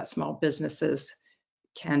implemented so that small businesses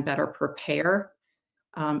can better prepare.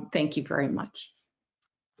 Thank you very much.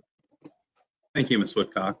 Thank you, Ms.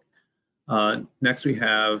 Woodcock. Next, we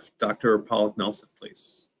have Dr. Pollock Nelson,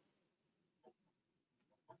 please.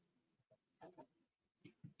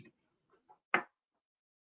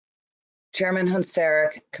 Chairman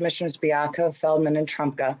Hunsarek, Commissioners Bianco, Feldman, and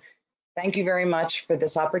Trumka, thank you very much for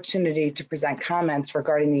this opportunity to present comments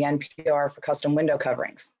regarding the NPR for custom window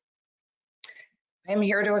coverings. I am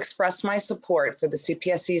here to express my support for the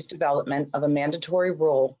CPSC's development of a mandatory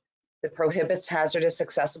rule that prohibits hazardous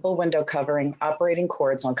accessible window covering operating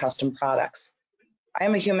cords on custom products. I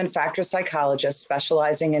am a human factors psychologist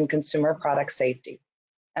specializing in consumer product safety,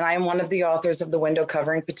 and I am one of the authors of the window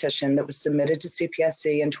covering petition that was submitted to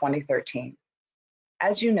CPSC in 2013.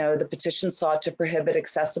 As you know, the petition sought to prohibit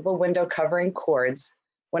accessible window covering cords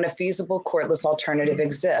when a feasible cordless alternative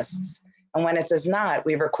exists, and when it does not,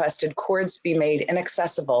 we requested cords be made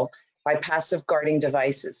inaccessible by passive guarding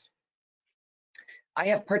devices. I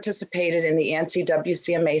have participated in the ANSI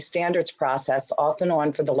WCMA standards process off and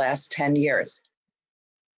on for the last 10 years.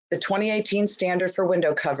 The 2018 standard for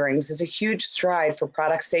window coverings is a huge stride for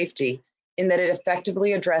product safety in that it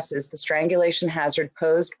effectively addresses the strangulation hazard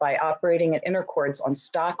posed by operating at inner cords on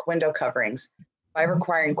stock window coverings by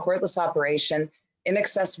requiring cordless operation,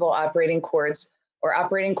 inaccessible operating cords, or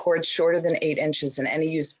operating cords shorter than 8 inches in any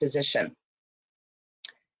use position.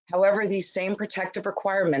 However, these same protective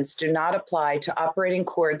requirements do not apply to operating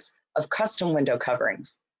cords of custom window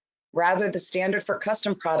coverings. Rather, the standard for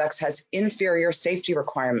custom products has inferior safety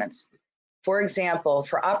requirements. For example,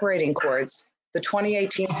 for operating cords, the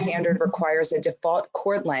 2018 standard requires a default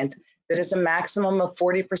cord length that is a maximum of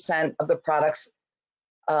 40% of the product's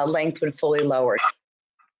length when fully lowered.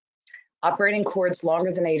 Operating cords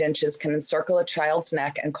longer than 8 inches can encircle a child's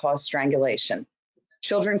neck and cause strangulation.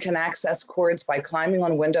 Children can access cords by climbing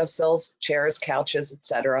on windowsills, chairs, couches,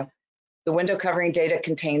 etc. The window covering data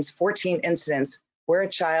contains 14 incidents where a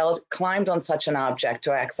child climbed on such an object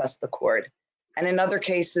to access the cord. And in other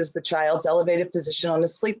cases, the child's elevated position on a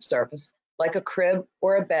sleep surface, like a crib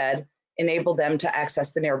or a bed, enabled them to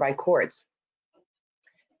access the nearby cords.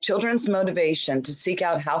 Children's motivation to seek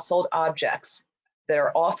out household objects that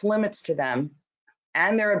are off limits to them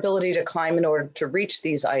and their ability to climb in order to reach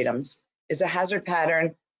these items is a hazard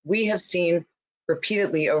pattern we have seen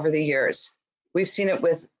repeatedly over the years. We've seen it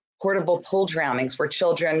with portable pool drownings where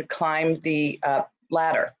children climb the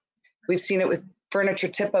ladder. We've seen it with furniture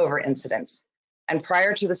tip-over incidents. And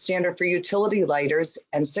prior to the standard for utility lighters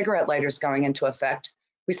and cigarette lighters going into effect,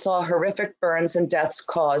 we saw horrific burns and deaths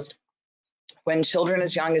caused when children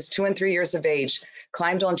as young as 2 and 3 years of age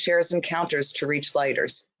climbed on chairs and counters to reach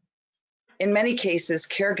lighters. In many cases,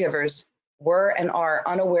 caregivers were and are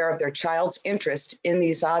unaware of their child's interest in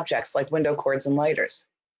these objects like window cords and lighters.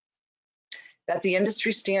 That the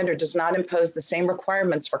industry standard does not impose the same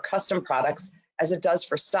requirements for custom products as it does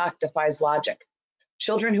for stock defies logic.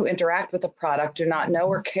 Children who interact with a product do not know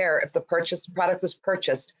or care if the product was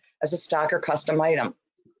purchased as a stock or custom item,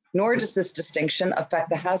 nor does this distinction affect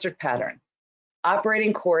the hazard pattern.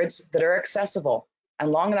 Operating cords that are accessible and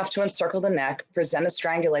long enough to encircle the neck present a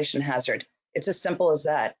strangulation hazard. It's as simple as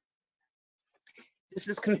that. This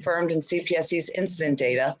is confirmed in CPSC's incident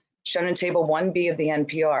data shown in Table 1B of the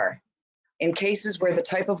NPR. In cases where the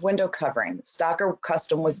type of window covering, stock or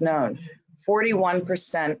custom, was known,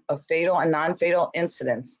 41% of fatal and non-fatal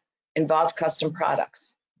incidents involved custom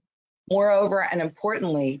products. Moreover, and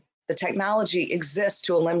importantly, the technology exists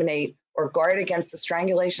to eliminate or guard against the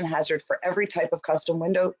strangulation hazard for every type of custom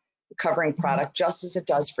window covering product, just as it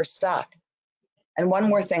does for stock. And one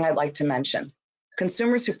more thing I'd like to mention.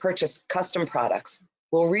 Consumers who purchase custom products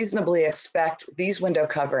will reasonably expect these window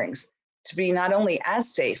coverings to be not only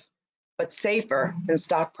as safe, but safer than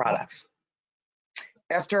stock products.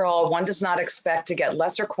 After all, one does not expect to get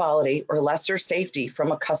lesser quality or lesser safety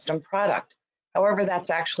from a custom product. However, that's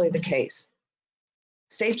actually the case.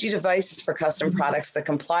 Safety devices for custom products that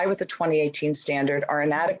comply with the 2018 standard are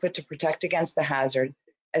inadequate to protect against the hazard,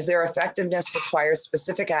 as their effectiveness requires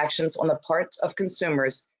specific actions on the part of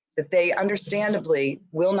consumers that they understandably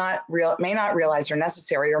may not realize are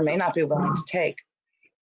necessary or may not be willing to take.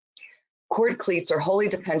 Cord cleats are wholly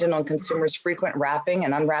dependent on consumers' frequent wrapping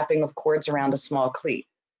and unwrapping of cords around a small cleat.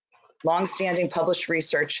 Longstanding published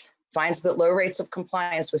research finds that low rates of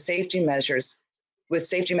compliance with safety measures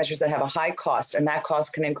that have a high cost, and that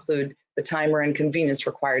cost can include the time or inconvenience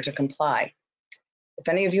required to comply. If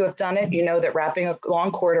any of you have done it, you know that wrapping a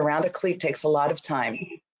long cord around a cleat takes a lot of time.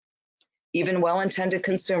 Even well-intended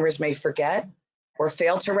consumers may forget or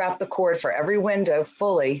fail to wrap the cord for every window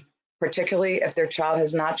fully, particularly if their child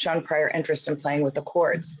has not shown prior interest in playing with the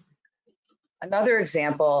cords. Another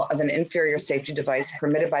example of an inferior safety device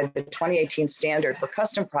permitted by the 2018 standard for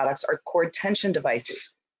custom products are cord tension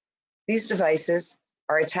devices. These devices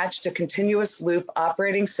are attached to continuous loop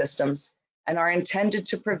operating systems and are intended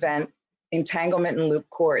to prevent entanglement in loop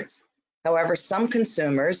cords. However, some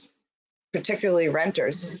consumers, particularly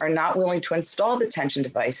renters, are not willing to install the tension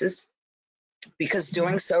devices because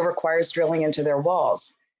doing so requires drilling into their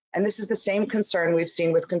walls. And this is the same concern we've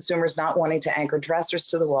seen with consumers not wanting to anchor dressers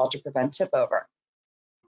to the wall to prevent tip over.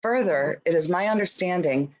 Further, it is my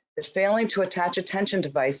understanding that failing to attach a tension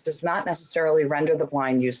device does not necessarily render the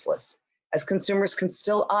blind useless, as consumers can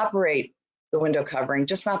still operate the window covering,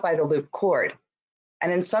 just not by the loop cord.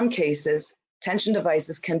 And in some cases, tension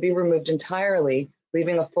devices can be removed entirely,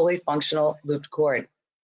 leaving a fully functional looped cord.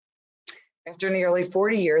 After nearly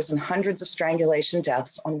 40 years and hundreds of strangulation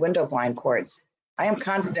deaths on window blind cords, I am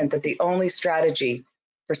confident that the only strategy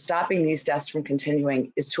for stopping these deaths from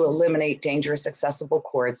continuing is to eliminate dangerous accessible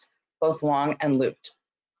cords, both long and looped.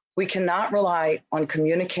 We cannot rely on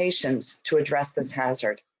communications to address this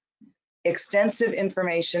hazard. Extensive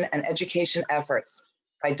information and education efforts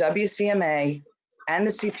by WCMA and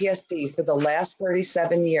the CPSC for the last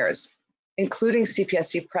 37 years, including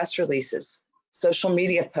CPSC press releases, social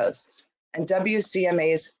media posts, and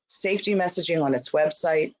WCMA's safety messaging on its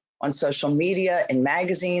website, on social media, in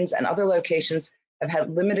magazines, and other locations have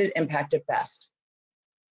had limited impact at best.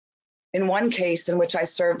 In one case in which I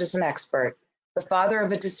served as an expert, the father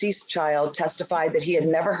of a deceased child testified that he had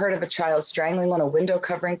never heard of a child strangling on a window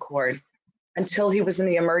covering cord until he was in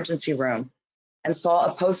the emergency room and saw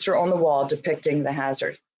a poster on the wall depicting the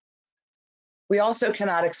hazard. We also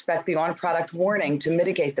cannot expect the on-product warning to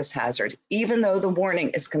mitigate this hazard, even though the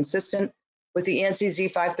warning is consistent with the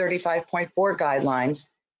ANSI Z535.4 guidelines,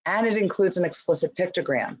 and it includes an explicit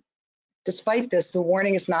pictogram. Despite this, the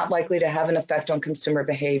warning is not likely to have an effect on consumer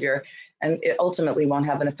behavior, and it ultimately won't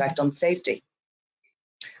have an effect on safety.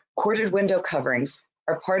 Corded window coverings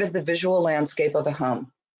are part of the visual landscape of a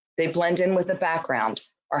home. They blend in with the background,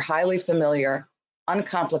 are highly familiar,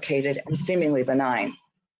 uncomplicated, and seemingly benign.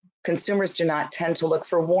 Consumers do not tend to look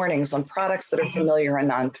for warnings on products that are familiar and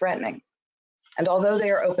non-threatening. And although they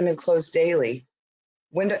are open and closed daily,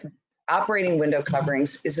 operating window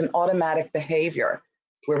coverings is an automatic behavior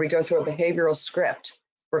where we go through a behavioral script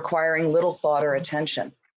requiring little thought or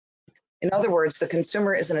attention. In other words, the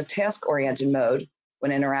consumer is in a task-oriented mode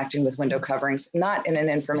when interacting with window coverings, not in an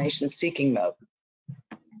information-seeking mode.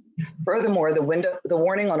 Furthermore, the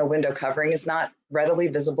warning on a window covering is not readily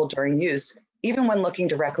visible during use, even when looking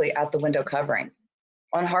directly at the window covering.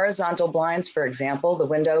 On horizontal blinds, for example,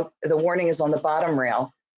 the warning is on the bottom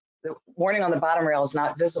rail. The warning on the bottom rail is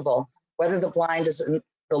not visible, whether the blind is in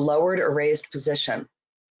the lowered or raised position.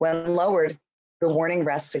 When lowered, the warning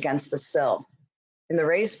rests against the sill. In the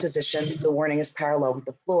raised position, the warning is parallel with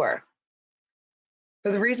the floor.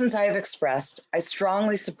 For the reasons I have expressed, I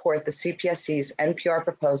strongly support the CPSC's NPR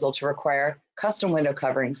proposal to require custom window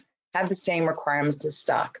coverings have the same requirements as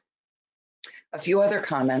stock. A few other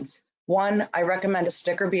comments. One, I recommend a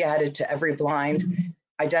sticker be added to every blind,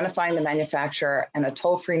 identifying the manufacturer and a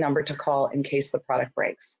toll-free number to call in case the product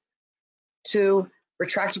breaks. Two,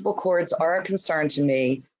 retractable cords are a concern to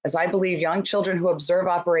me, as I believe young children who observe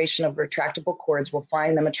operation of retractable cords will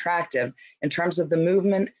find them attractive in terms of the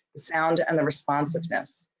movement, the sound, and the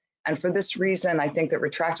responsiveness. And for this reason, I think that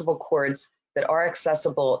retractable cords that are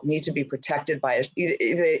accessible need to be protected by,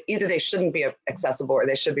 either they shouldn't be accessible or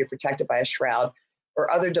they should be protected by a shroud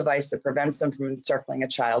or other device that prevents them from encircling a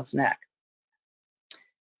child's neck.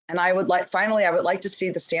 And finally, I would like to see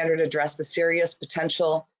the standard address the serious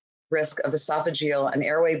potential risk of esophageal and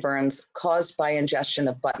airway burns caused by ingestion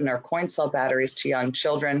of button or coin cell batteries to young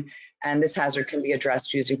children. And this hazard can be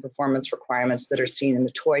addressed using performance requirements that are seen in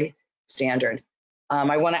the toy standard.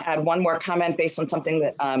 I want to add one more comment based on something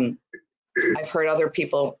that I've heard other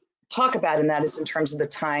people talk about, and that is in terms of the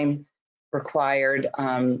time required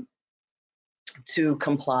to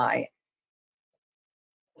comply.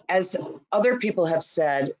 As other people have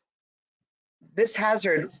said, this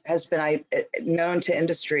hazard has been known to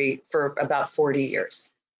industry for about 40 years.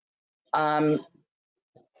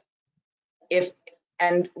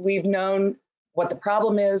 And we've known what the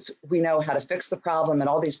problem is. We know how to fix the problem, and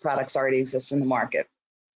all these products already exist in the market.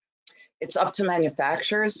 It's up to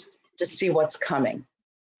manufacturers to see what's coming.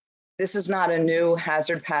 This is not a new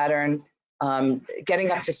hazard pattern. Getting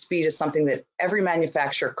up to speed is something that every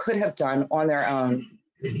manufacturer could have done on their own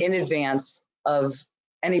in advance of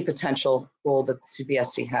any potential rule that the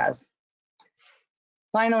CPSC has.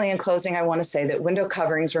 Finally, in closing, I want to say that window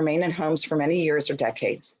coverings remain in homes for many years or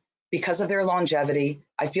decades. Because of their longevity,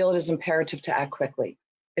 I feel it is imperative to act quickly.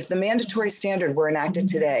 If the mandatory standard were enacted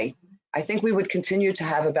today, I think we would continue to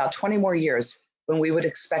have about 20 more years when we would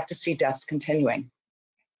expect to see deaths continuing.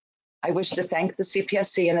 I wish to thank the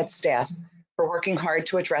CPSC and its staff for working hard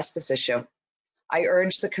to address this issue. I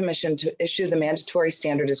urge the Commission to issue the mandatory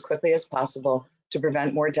standard as quickly as possible to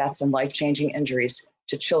prevent more deaths and life-changing injuries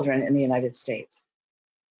to children in the United States.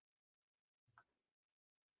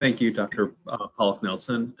 Thank you, Dr.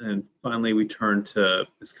 Pollock-Nelson. And finally, we turn to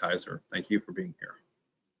Ms. Kaiser. Thank you for being here.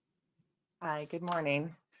 Hi, good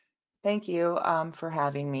morning. Thank you for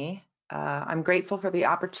having me. I'm grateful for the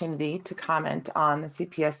opportunity to comment on the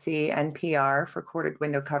CPSC NPR for corded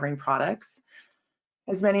window covering products.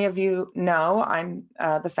 As many of you know, I'm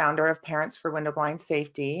the founder of Parents for Window Blind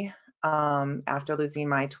Safety. After losing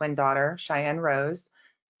my twin daughter, Cheyenne Rose,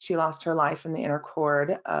 she lost her life in the inner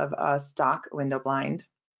cord of a stock window blind.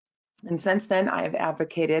 And since then, I have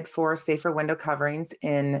advocated for safer window coverings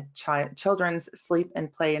in children's sleep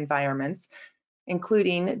and play environments,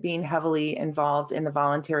 including being heavily involved in the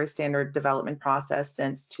voluntary standard development process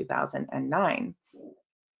since 2009.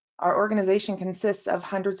 Our organization consists of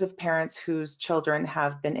hundreds of parents whose children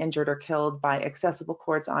have been injured or killed by accessible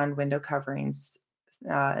cords on window coverings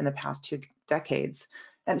in the past 2 decades.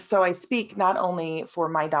 And so I speak not only for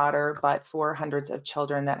my daughter, but for hundreds of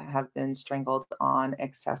children that have been strangled on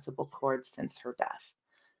accessible cords since her death.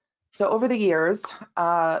 So over the years,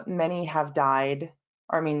 many have died,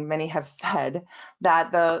 many have said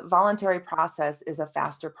that the voluntary process is a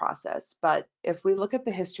faster process. But if we look at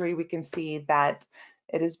the history, we can see that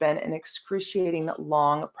it has been an excruciating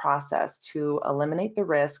long process to eliminate the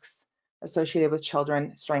risks associated with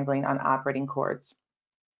children strangling on operating cords.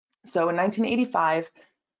 So in 1985,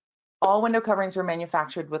 all window coverings were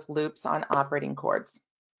manufactured with loops on operating cords.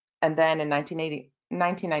 And then in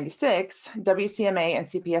 1996, WCMA and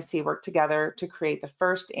CPSC worked together to create the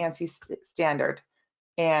first ANSI standard,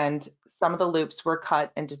 and some of the loops were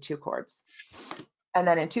cut into 2 cords. And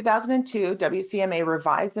then in 2002, WCMA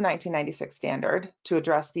revised the 1996 standard to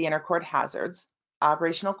address the intercord hazards.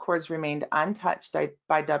 Operational cords remained untouched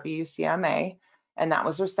by WCMA, and that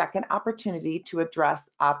was their second opportunity to address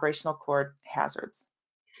operational cord hazards.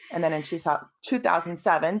 And then in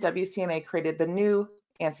 2007, WCMA created the new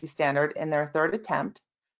ANSI standard in their third attempt,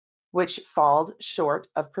 which fell short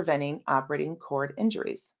of preventing operating cord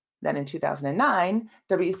injuries. Then in 2009,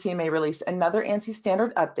 WCMA released another ANSI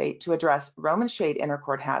standard update to address Roman shade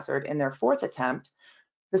intercord hazard in their fourth attempt.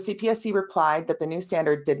 The CPSC replied that the new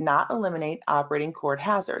standard did not eliminate operating cord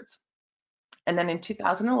hazards. And then in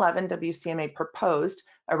 2011, WCMA proposed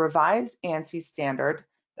a revised ANSI standard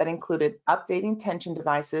that included updating tension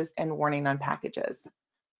devices and warning on packages.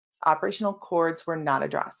 Operational cords were not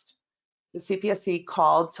addressed. The CPSC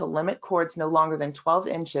called to limit cords no longer than 12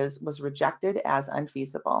 inches was rejected as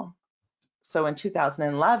unfeasible. So in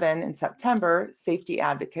 2011, in September, safety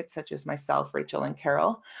advocates such as myself, Rachel, and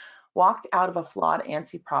Carol walked out of a flawed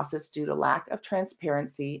ANSI process due to lack of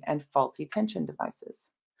transparency and faulty tension devices.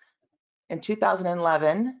 In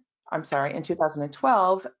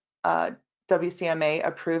 2012, WCMA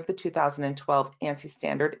approved the 2012 ANSI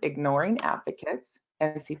standard, ignoring advocates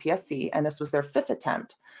and CPSC, and this was their fifth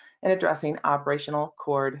attempt in addressing operational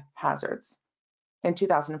cord hazards. In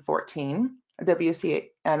 2014,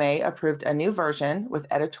 WCMA approved a new version with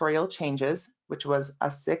editorial changes, which was a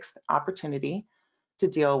 6th opportunity to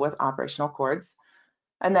deal with operational cords.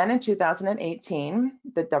 And then in 2018,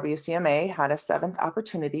 the WCMA had a 7th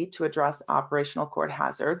opportunity to address operational cord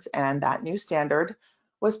hazards, and that new standard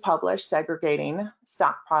was published, segregating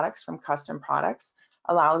stock products from custom products,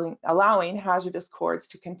 allowing hazardous cords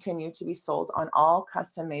to continue to be sold on all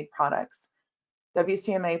custom-made products.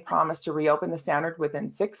 WCMA promised to reopen the standard within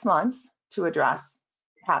 6 months to address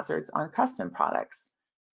hazards on custom products.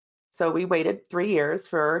 So we waited 3 years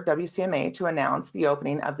for WCMA to announce the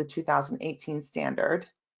opening of the 2018 standard,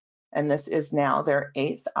 and this is now their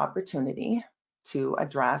 8th opportunity to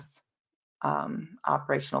address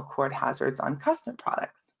operational cord hazards on custom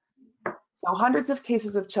products. So hundreds of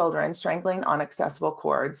cases of children strangling on accessible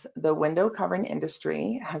cords. The window covering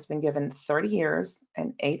industry has been given 30 years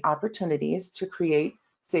and 8 opportunities to create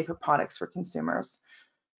safer products for consumers.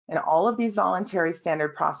 And all of these voluntary standard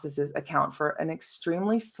processes account for an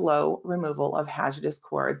extremely slow removal of hazardous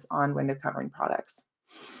cords on window covering products.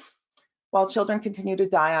 While children continue to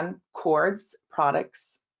die on cords,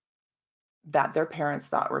 products that their parents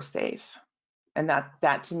thought were safe. And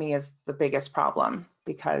that to me is the biggest problem,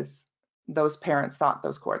 because those parents thought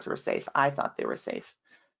those cords were safe. I thought they were safe.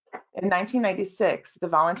 In 1996, the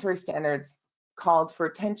voluntary standards called for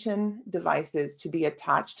tension devices to be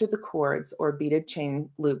attached to the cords or beaded chain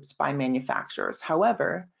loops by manufacturers.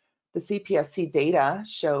 However, the CPSC data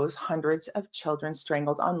shows hundreds of children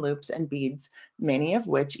strangled on loops and beads, many of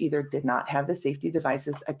which either did not have the safety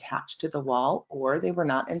devices attached to the wall, or they were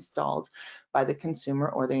not installed by the consumer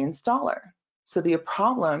or the installer. So the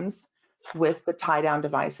problems with the tie-down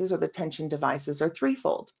devices or the tension devices are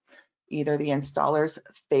threefold. Either the installers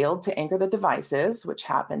failed to anchor the devices, which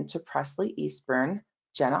happened to Presley Eastburn,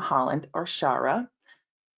 Jenna Holland, or Shara.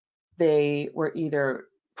 They were either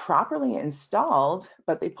properly installed,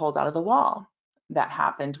 but they pulled out of the wall. That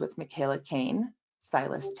happened with Michaela Kane,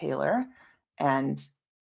 Silas Taylor, and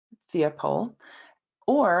Theopole.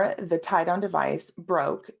 Or the tie-down device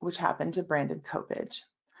broke, which happened to Brandon Copage.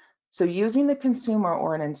 So using the consumer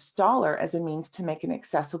or an installer as a means to make an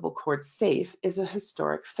accessible cord safe is a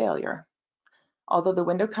historic failure. Although the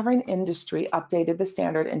window covering industry updated the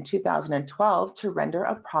standard in 2012 to render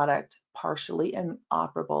a product partially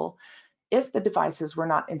inoperable if the devices were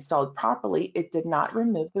not installed properly, it did not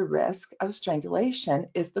remove the risk of strangulation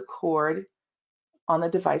if the cord on the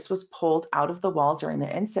device was pulled out of the wall during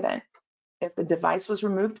the incident. If the device was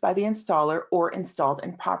removed by the installer or installed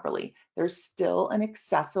improperly, there's still an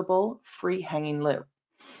accessible free hanging loop.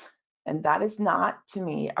 And that is not, to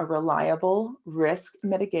me, a reliable risk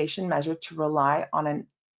mitigation measure to rely on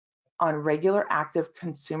regular active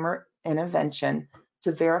consumer intervention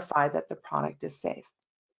to verify that the product is safe.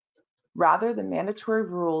 Rather, the mandatory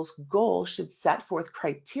rules goal should set forth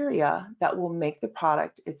criteria that will make the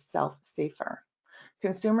product itself safer.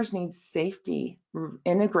 Consumers need safety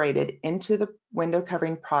integrated into the window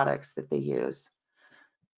covering products that they use.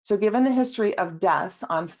 So given the history of deaths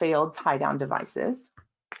on failed tie-down devices,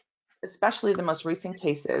 especially the most recent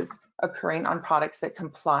cases occurring on products that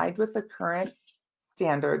complied with the current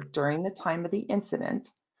standard during the time of the incident,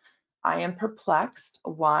 I am perplexed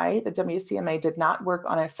why the WCMA did not work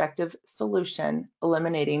on an effective solution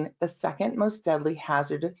eliminating the second most deadly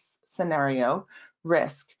hazardous scenario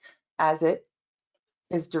risk, as it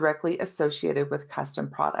is directly associated with custom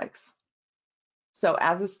products. So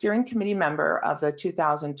as a steering committee member of the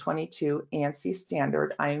 2022 ANSI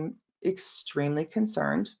standard, I'm extremely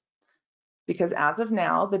concerned, because as of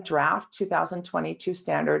now, the draft 2022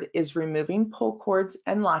 standard is removing pull cords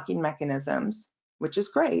and locking mechanisms, which is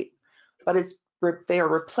great, but they are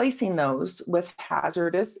replacing those with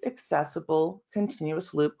hazardous, accessible,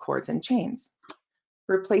 continuous loop cords and chains,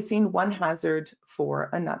 replacing one hazard for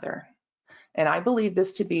another. And I believe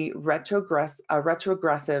this to be a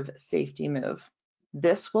retrogressive safety move.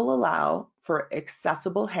 This will allow for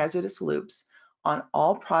accessible hazardous loops on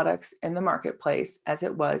all products in the marketplace as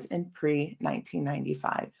it was in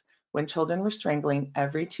pre-1995, when children were strangling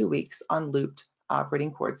every 2 weeks on looped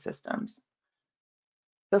operating cord systems.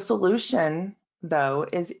 The solution, though,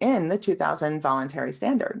 is in the 2000 voluntary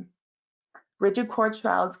standard. Rigid cord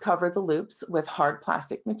shrouds cover the loops with hard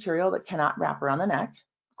plastic material that cannot wrap around the neck.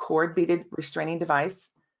 Cord beaded restraining device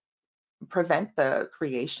prevent the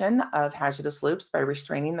creation of hazardous loops by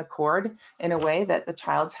restraining the cord in a way that the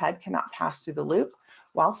child's head cannot pass through the loop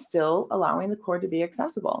while still allowing the cord to be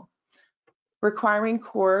accessible. Requiring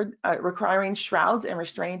shrouds and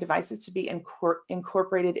restraining devices to be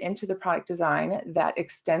incorporated into the product design that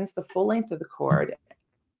extends the full length of the cord,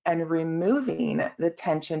 and removing the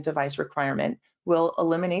tension device requirement will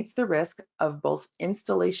eliminate the risk of both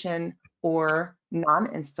installation or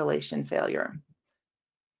non-installation failure.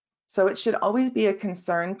 So it should always be a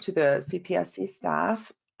concern to the CPSC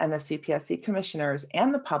staff and the CPSC commissioners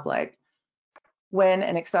and the public when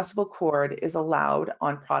an accessible cord is allowed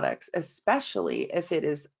on products, especially if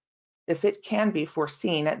it can be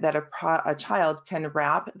foreseen that a child can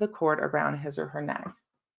wrap the cord around his or her neck.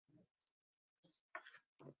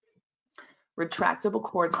 Retractable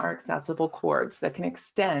cords are accessible cords that can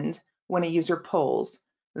extend when a user pulls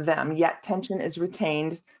them, yet tension is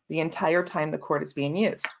retained the entire time the cord is being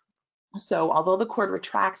used. So although the cord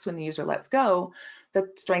retracts when the user lets go, the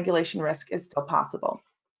strangulation risk is still possible.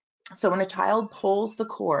 So when a child pulls the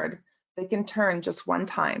cord, they can turn just one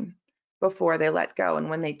time before they let go. And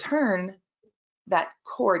when they turn, that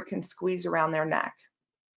cord can squeeze around their neck.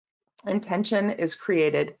 And tension is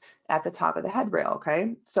created at the top of the head rail,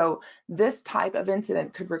 okay? So this type of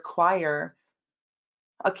incident could require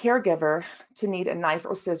a caregiver to need a knife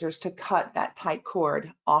or scissors to cut that tight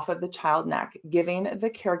cord off of the child neck, giving the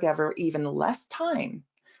caregiver even less time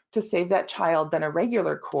to save that child than a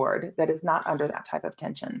regular cord that is not under that type of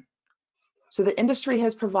tension. So the industry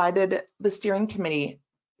has provided the steering committee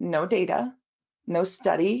no data, no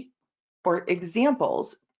study, or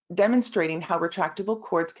examples demonstrating how retractable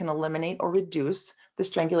cords can eliminate or reduce the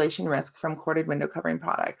strangulation risk from corded window covering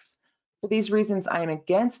products. For these reasons, I am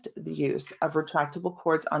against the use of retractable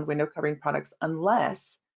cords on window covering products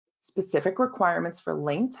unless specific requirements for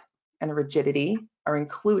length and rigidity are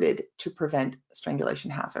included to prevent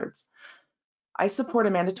strangulation hazards. I support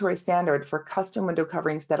a mandatory standard for custom window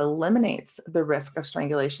coverings that eliminates the risk of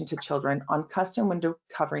strangulation to children on custom window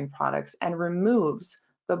covering products and removes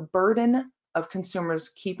the burden of consumers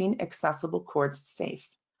keeping accessible cords safe.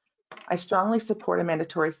 I strongly support a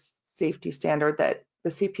mandatory safety standard that the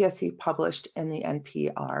CPSC published in the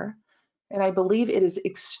NPR, and I believe it is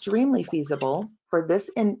extremely feasible for this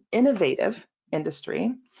innovative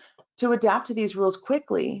industry to adapt to these rules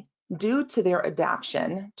quickly due to their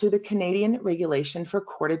adaptation to the Canadian regulation for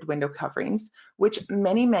corded window coverings, which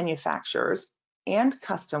many manufacturers and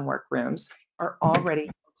custom workrooms are already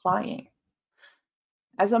applying.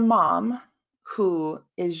 As a mom who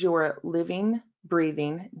is your living,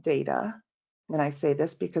 breathing data, and I say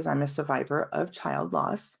this because I'm a survivor of child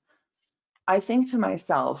loss, I think to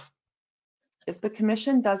myself, if the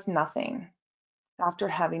commission does nothing after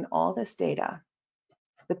having all this data,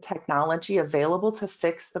 the technology available to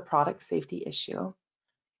fix the product safety issue,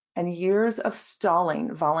 and years of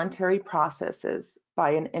stalling voluntary processes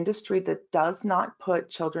by an industry that does not put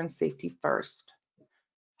children's safety first,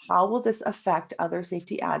 how will this affect other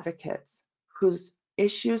safety advocates whose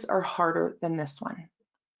issues are harder than this one?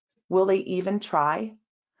 Will they even try?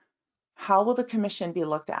 How will the commission be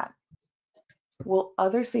looked at? Will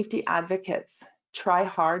other safety advocates try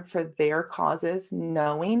hard for their causes,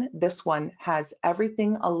 knowing this one has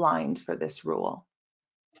everything aligned for this rule?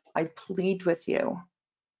 I plead with you,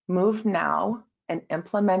 move now and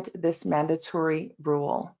implement this mandatory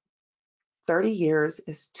rule. 30 years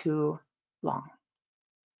is too long.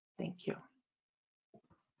 Thank you.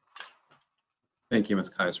 Thank you, Ms.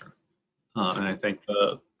 Kaiser. And I thank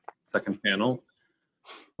the second panel.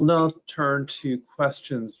 We'll now turn to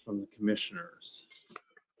questions from the commissioners.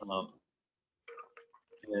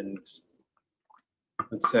 And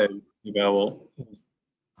let's say, maybe I will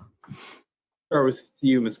start with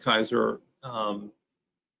you, Ms. Kaiser.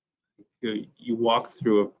 You walked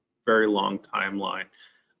through a very long timeline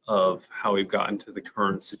of how we've gotten to the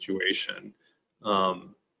current situation. I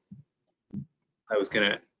was going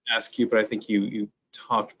to ask you, but I think you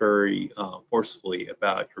talked very forcefully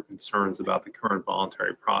about your concerns about the current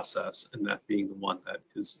voluntary process, and that being the one that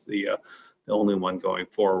is the only one going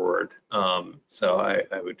forward. So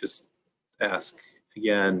I would just ask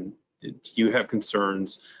again, do you have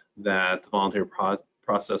concerns that the voluntary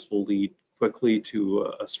process will lead quickly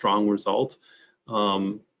to a strong result?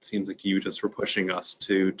 Seems like you just were pushing us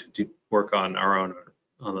to work on our own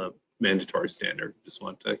on the mandatory standard. Just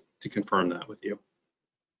want to confirm that with you.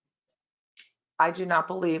 I do not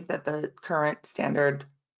believe that the current standard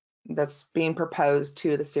that's being proposed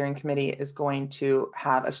to the steering committee is going to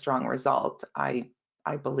have a strong result. I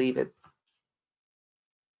believe it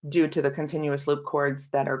due to the continuous loop cords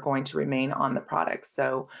that are going to remain on the product.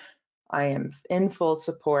 So I am in full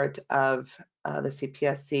support of the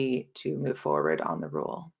CPSC to move forward on the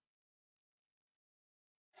rule.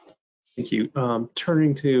 Thank you.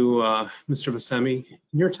 Turning to Mr. Buscemi,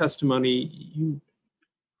 in your testimony, you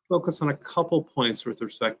focus on a couple points with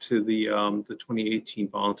respect to the 2018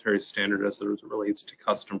 voluntary standard as it relates to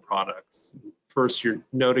custom products. First, you're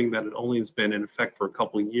noting that it only has been in effect for a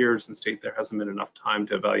couple of years and state there hasn't been enough time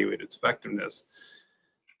to evaluate its effectiveness.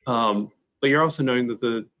 But you're also noting that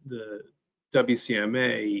the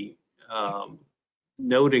WCMA,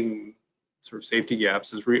 noting sort of safety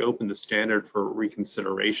gaps, has reopened the standard for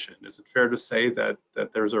reconsideration. Is it fair to say that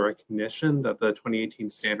there's a recognition that the 2018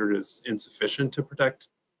 standard is insufficient to protect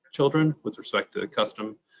children with respect to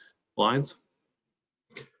custom blinds?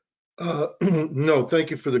 No, thank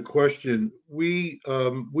you for the question. We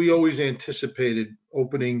always anticipated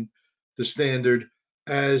opening the standard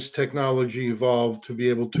as technology evolved to be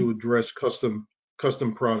able to address custom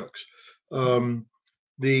products.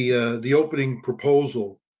 The opening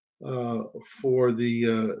proposal for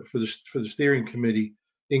the steering committee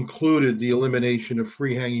included the elimination of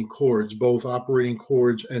free hanging cords, both operating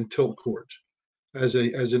cords and tilt cords, as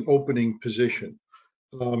an opening position.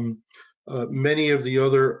 Many of the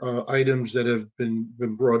other items that have been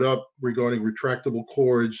brought up regarding retractable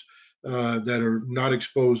cords that are not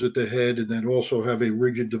exposed at the head and that also have a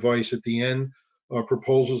rigid device at the end.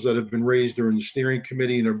 Proposals that have been raised during the steering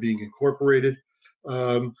committee and are being incorporated.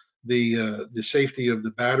 The safety of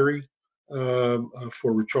the battery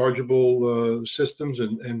for rechargeable systems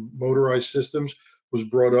and motorized systems was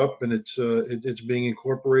brought up, and it's being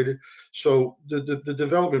incorporated. So the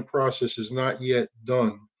development process is not yet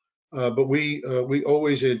done, but we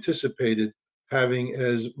always anticipated having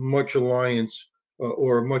as much alliance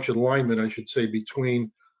or much alignment, I should say,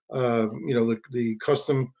 between the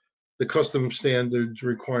custom standards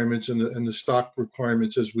requirements and the stock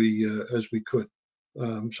requirements as we could.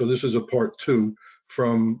 So this is a part 2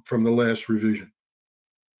 from the last revision.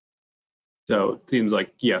 So it seems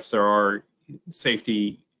like, yes, there are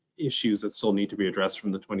safety issues that still need to be addressed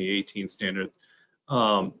from the 2018 standard.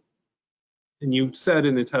 And you said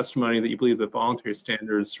in the testimony that you believe the voluntary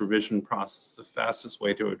standards revision process is the fastest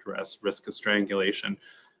way to address risk of strangulation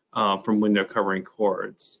from window covering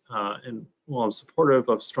cords. And while I'm supportive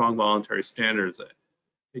of strong voluntary standards,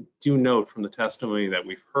 I do note from the testimony that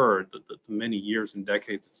we've heard that the many years and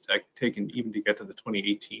decades it's taken even to get to the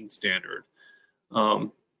 2018 standard.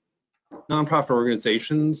 Nonprofit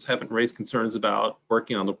organizations haven't raised concerns about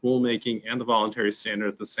working on the rulemaking and the voluntary standard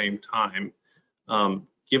at the same time.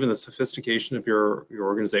 Given the sophistication of your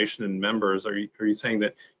organization and members, are you saying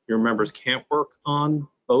that your members can't work on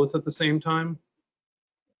both at the same time?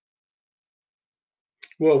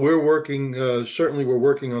 Well, we're working, certainly we're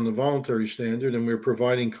working on the voluntary standard, and we're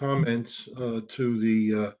providing comments to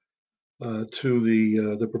the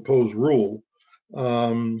proposed rule.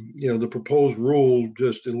 The proposed rule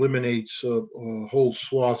just eliminates whole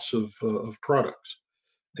swaths of products,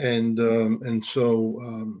 and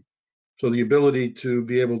so the ability to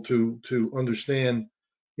be able to understand,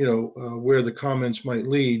 where the comments might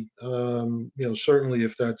lead, certainly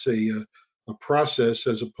if that's a process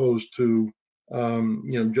as opposed to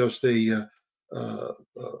just a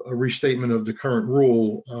restatement of the current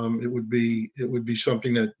rule, it would be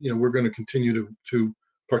something that we're going to continue to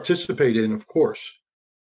participate in, of course.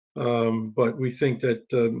 But we think that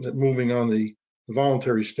that moving on the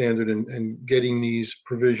voluntary standard and getting these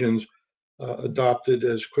provisions adopted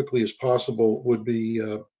as quickly as possible would be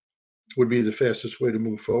the fastest way to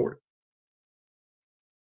move forward.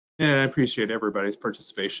 And I appreciate everybody's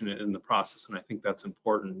participation in the process, and I think that's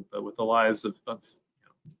important. But with the lives of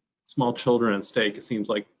small children at stake, it seems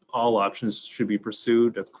like all options should be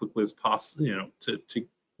pursued as quickly as possible, to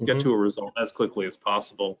get to a result as quickly as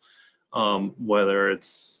possible, whether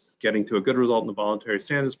it's getting to a good result in the voluntary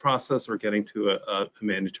standards process or getting to a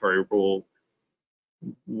mandatory rule.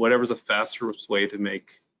 Whatever's the fastest way to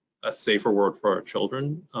make a safer world for our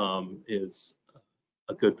children is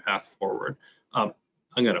a good path forward.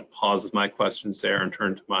 I'm going to pause with my questions there and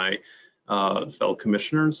turn to my fellow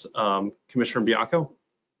commissioners. Commissioner Bianco.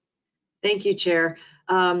 Thank you, Chair.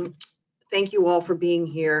 Thank you all for being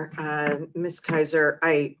here. Ms. Kaiser,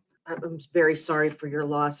 I'm very sorry for your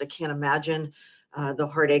loss. I can't imagine the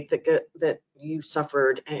heartache that you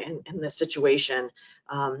suffered in this situation.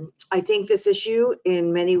 I think this issue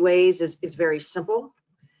in many ways is very simple.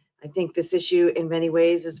 I think this issue in many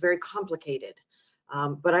ways is very complicated.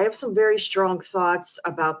 But I have some very strong thoughts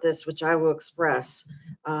about this, which I will express.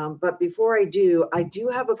 But before I do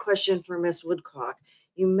have a question for Ms. Woodcock.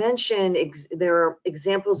 You mentioned there are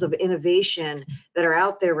examples of innovation that are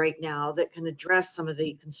out there right now that can address some of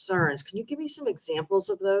the concerns. Can you give me some examples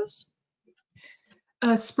of those?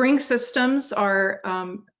 Spring systems are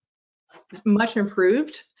much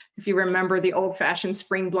improved. If you remember the old-fashioned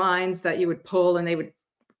spring blinds that you would pull and they would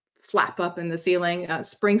flap up in the ceiling,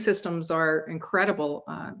 spring systems are incredible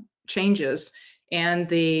changes, and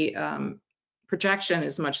the projection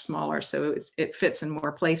is much smaller, so it fits in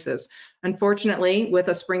more places. Unfortunately, with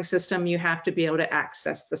a spring system, you have to be able to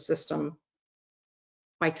access the system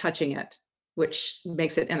by touching it, which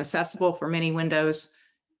makes it inaccessible for many windows,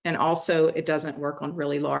 and also it doesn't work on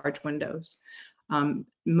really large windows.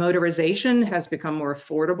 Motorization has become more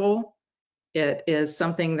affordable. It is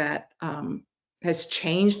something that has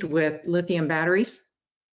changed with lithium batteries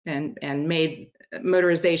and made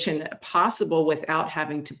motorization possible without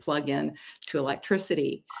having to plug in to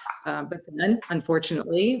electricity. But then,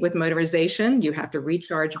 unfortunately, with motorization, you have to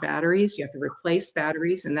recharge batteries, you have to replace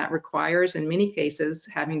batteries, and that requires, in many cases,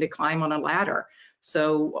 having to climb on a ladder.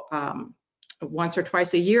 So once or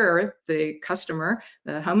twice a year, the customer,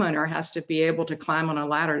 the homeowner, has to be able to climb on a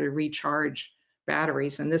ladder to recharge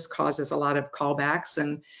batteries, and this causes a lot of callbacks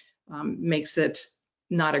and makes it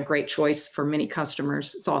not a great choice for many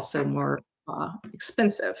customers. It's also more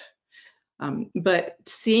expensive. But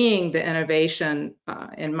seeing the innovation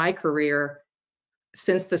in my career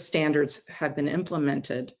since the standards have been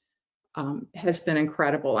implemented has been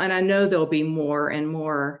incredible. And I know there'll be more and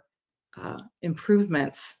more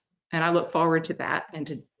improvements, and I look forward to that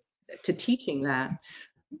and to teaching that,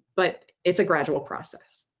 but it's a gradual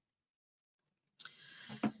process.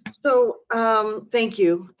 So thank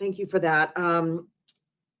you for that.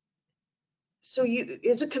 So you,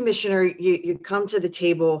 as a commissioner, you come to the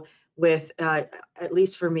table with, at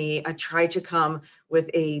least for me, I try to come with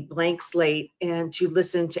a blank slate and to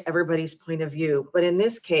listen to everybody's point of view. But in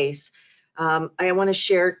this case, I want to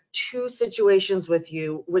share two situations with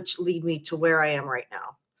you which lead me to where I am right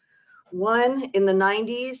now. One, in the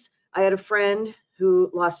 90s, I had a friend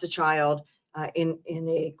who lost a child in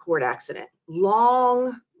a court accident,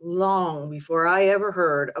 long before I ever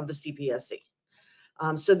heard of the CPSC.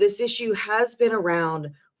 So this issue has been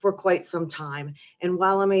around for quite some time. And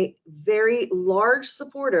while I'm a very large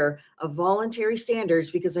supporter of voluntary standards,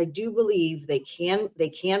 because I do believe they can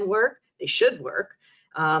work, they should work,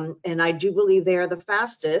 and I do believe they are the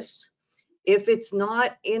fastest, if it's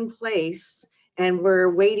not in place and we're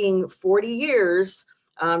waiting 40 years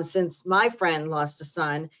since my friend lost a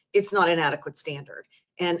son, it's not an adequate standard.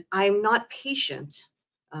 And I'm not patient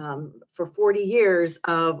for 40 years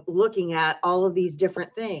of looking at all of these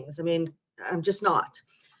different things. I mean, I'm just not.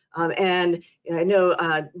 And I know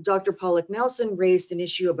Dr. Pollack Nelson raised an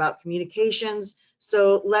issue about communications.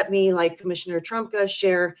 So let me, like Commissioner Trumka,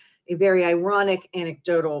 share a very ironic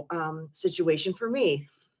anecdotal situation for me.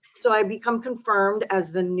 So I become confirmed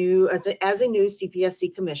as the new, as a new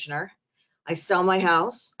CPSC commissioner. I sell my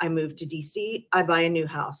house, I move to DC, I buy a new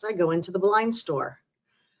house, I go into the blind store.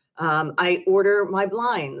 I order my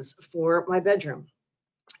blinds for my bedroom.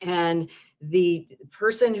 And the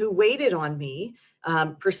person who waited on me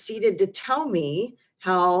proceeded to tell me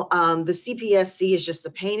how the CPSC is just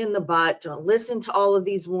a pain in the butt. Don't listen to all of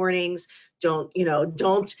these warnings. Don't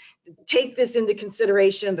take this into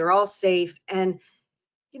consideration. They're all safe. And,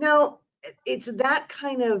 it's that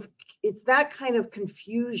kind of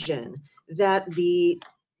confusion that the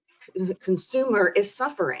consumer is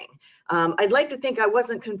suffering. I'd like to think I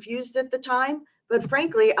wasn't confused at the time, but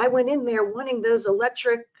frankly, I went in there wanting those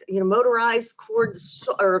electric, motorized cords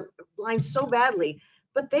or blinds so badly,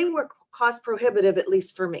 but they were cost prohibitive, at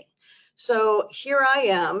least for me. So here I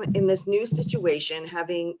am in this new situation,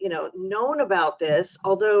 having, known about this,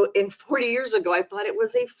 although in 40 years ago, I thought it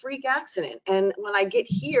was a freak accident. And when I get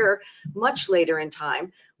here much later in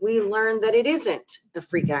time, we learn that it isn't a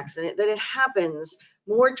freak accident, that it happens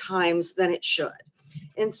more times than it should.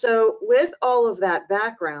 And so with all of that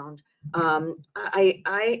background,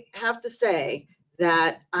 I have to say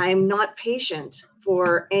that I'm not patient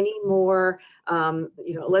for any more,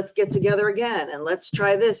 let's get together again and let's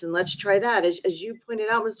try this and let's try that. As you pointed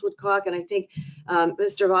out, Ms. Woodcock, and I think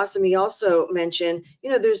Mr. Vasami also mentioned,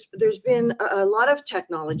 there's been a lot of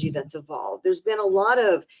technology that's evolved. There's been a lot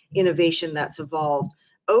of innovation that's evolved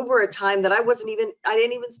over a time that I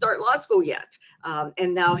didn't even start law school yet.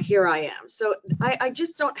 And now here I am. So I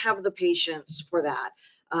just don't have the patience for that.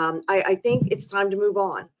 I think it's time to move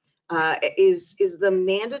on. Is the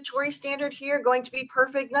mandatory standard here going to be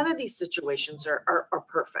perfect? None of these situations are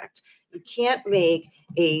perfect. You can't make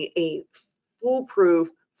a foolproof,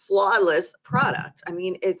 flawless product. I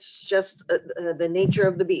mean, it's just the nature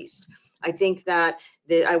of the beast. I think that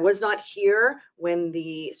I was not here when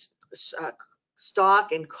the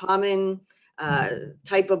stock and common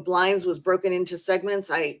type of blinds was broken into segments.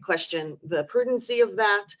 I question the prudency of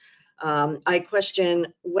that. I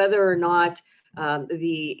question whether or not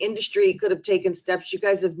the industry could have taken steps. You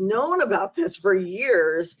guys have known about this for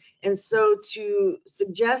years. And so to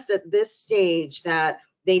suggest at this stage that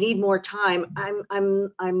they need more time,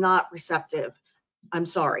 I'm not receptive. I'm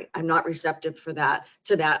sorry, I'm not receptive to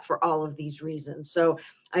that for all of these reasons. So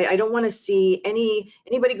I don't want to see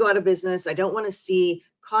anybody go out of business. I don't want to see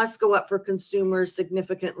costs go up for consumers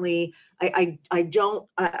significantly. I don't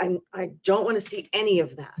want to see any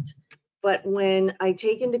of that. But when I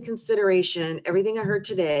take into consideration everything I heard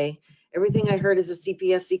today, everything I heard as a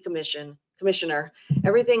CPSC commissioner,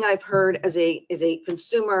 everything I've heard as a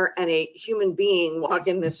consumer and a human being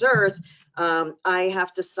walking this earth, I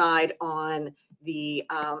have to side on the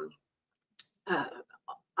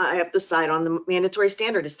mandatory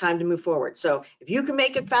standard. It's time to move forward. So if you can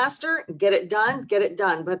make it faster, get it done, get it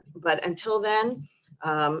done. But until then,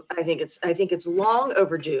 I think it's long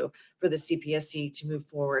overdue for the CPSC to move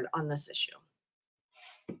forward on this issue.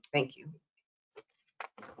 Thank you.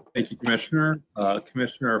 Thank you, Commissioner.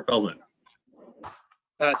 Commissioner Feldman.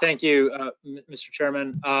 Thank you, Mr.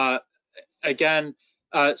 Chairman. Again,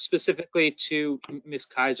 specifically to Ms.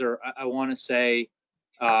 Kaiser, I want to say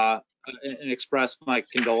and express my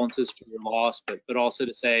condolences for your loss, but also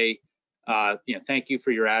to say, thank you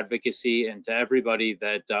for your advocacy, and to everybody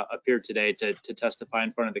that appeared today to testify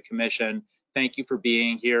in front of the commission. Thank you for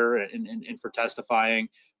being here and for testifying.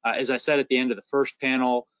 As I said at the end of the first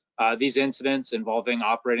panel, these incidents involving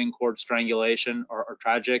operating cord strangulation are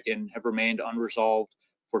tragic and have remained unresolved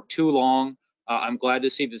for too long. I'm glad to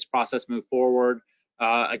see this process move forward.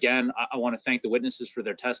 Again, I want to thank the witnesses for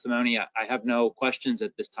their testimony. I have no questions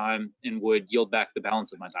at this time and would yield back the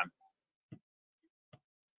balance of my time.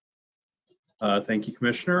 Thank you,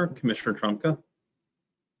 Commissioner. Commissioner Trumka.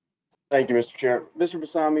 Thank you, Mr. Chair. Mr.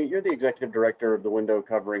 Basami, you're the Executive Director of the Window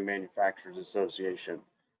Covering Manufacturers Association.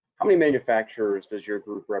 How many manufacturers does your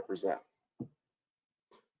group represent?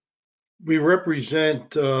 We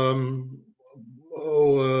represent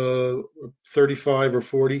 35 or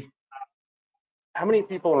 40. How many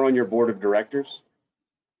people are on your board of directors?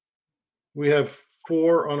 We have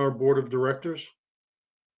 4 on our board of directors.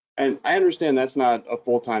 And I understand that's not a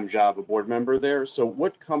full-time job, a board member there. So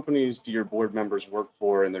what companies do your board members work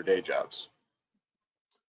for in their day jobs?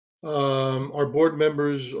 Our board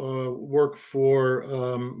members work for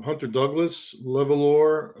Hunter Douglas,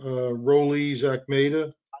 Levalor, Roley's,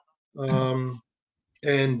 Acmeda,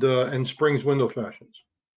 and Springs Window Fashions.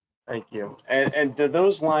 Thank you. And do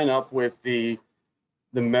those line up with the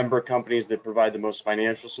member companies that provide the most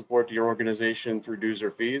financial support to your organization through dues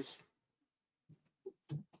or fees?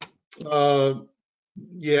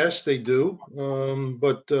 Yes, they do.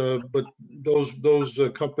 But those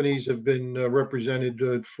companies have been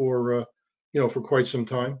represented for quite some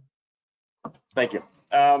time. Thank you.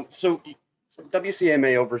 So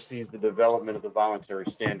WCMA oversees the development of the voluntary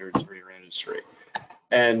standards for your industry.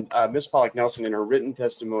 And Ms. Pollock-Nelson, in her written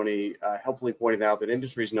testimony, helpfully pointed out that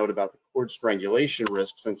industry's known about the cord strangulation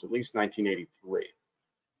risk since at least 1983.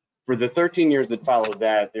 For the 13 years that followed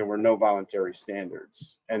that, there were no voluntary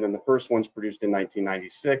standards. And then the first ones produced in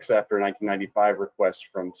 1996 after a 1995 request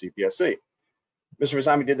from CPSC. Mr.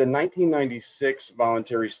 Basami, did the 1996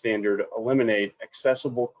 voluntary standard eliminate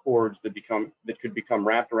accessible cords that could become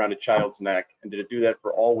wrapped around a child's neck? And did it do that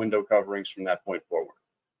for all window coverings from that point forward?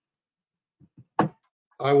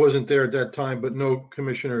 I wasn't there at that time, but no,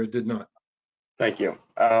 Commissioner, it did not. Thank you.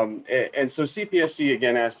 And so CPSC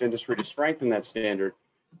again asked industry to strengthen that standard.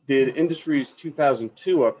 Did industry's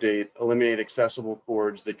 2002 update eliminate accessible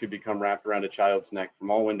cords that could become wrapped around a child's neck from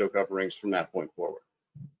all window coverings from that point forward?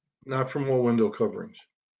 Not from all window coverings.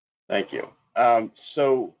 Thank you.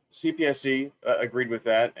 So CPSC agreed with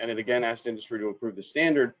that, and it again asked industry to approve the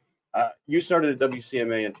standard. You started at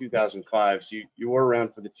WCMA in 2005, so you were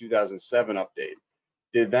around for the 2007 update.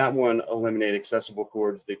 Did that one eliminate accessible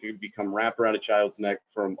cords that could become wrapped around a child's neck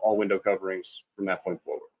from all window coverings from that point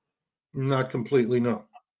forward? Not completely, no.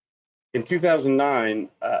 In 2009,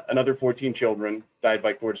 another 14 children died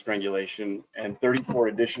by cord strangulation, and 34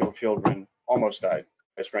 additional children almost died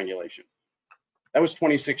by strangulation. That was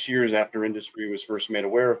 26 years after industry was first made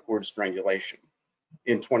aware of cord strangulation.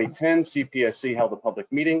 In 2010, CPSC held a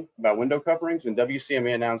public meeting about window coverings, and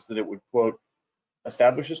WCMA announced that it would, quote,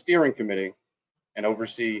 establish a steering committee and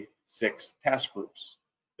oversee 6 task groups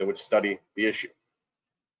that would study the issue.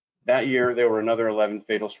 That year, there were another 11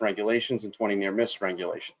 fatal strangulations and 20 near-miss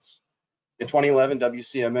strangulations. In 2011,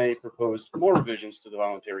 WCMA proposed more revisions to the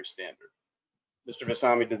voluntary standard. Mr.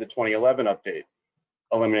 Basami, did the 2011 update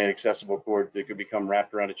eliminate accessible cords that could become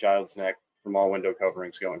wrapped around a child's neck from all window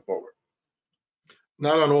coverings going forward?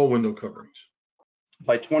 Not on all window coverings.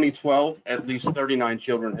 By 2012, at least 39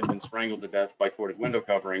 children had been strangled to death by corded window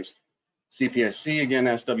coverings. CPSC again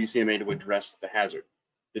asked WCMA to address the hazard.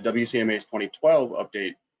 The WCMA's 2012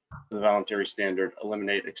 update to the voluntary standard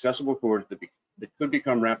eliminate accessible cords that could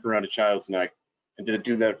become wrapped around a child's neck, and did it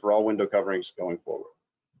do that for all window coverings going forward?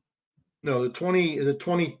 No, the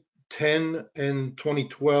 2010 and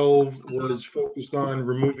 2012 was focused on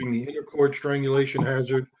removing the intercord strangulation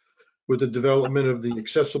hazard with the development of the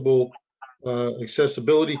accessibility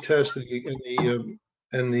test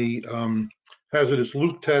and the hazardous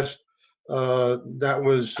loop test. That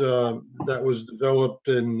was developed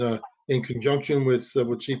in conjunction with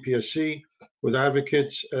CPSC, with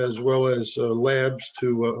advocates, as well as labs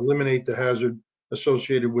to eliminate the hazard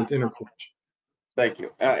associated with intercords. Thank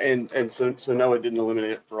you. So no, it didn't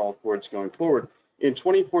eliminate it for all cords going forward. In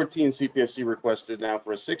 2014, CPSC requested now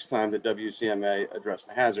for a 6th time that WCMA address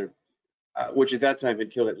the hazard, which at that time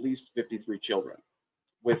had killed at least 53 children.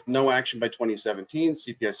 With no action by 2017,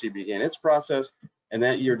 CPSC began its process, and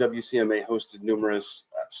that year WCMA hosted numerous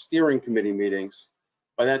steering committee meetings.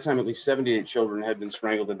 By that time, at least 78 children had been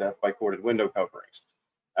strangled to death by corded window coverings.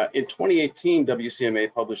 In 2018,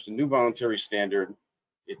 WCMA published a new voluntary standard.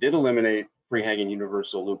 it did eliminate free hanging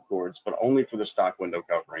universal loop cords, but only for the stock window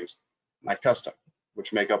coverings, not custom,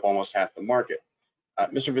 which make up almost half the market.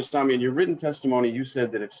 Mr. Vistami, in your written testimony, you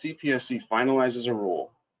said that if CPSC finalizes a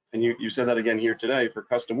rule, and you said that again here today for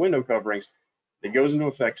custom window coverings, that goes into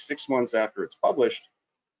effect 6 months after it's published,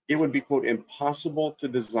 it would be, quote, impossible to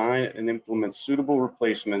design and implement suitable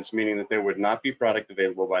replacements, meaning that there would not be product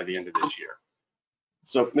available by the end of this year.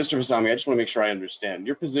 So, Mr. Vistami, I just want to make sure I understand.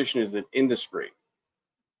 Your position is that industry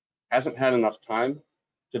hasn't had enough time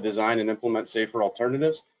to design and implement safer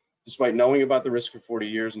alternatives, despite knowing about the risk for 40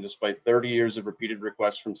 years and despite 30 years of repeated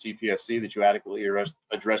requests from CPSC that you adequately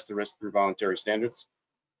address the risk through voluntary standards?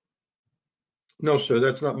 No, sir,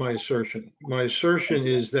 that's not my assertion. My assertion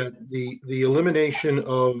is that the elimination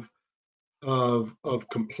of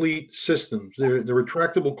complete systems, the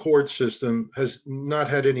retractable cord system has not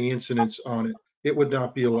had any incidents on it. It would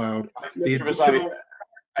not be allowed. Mr. Vistami,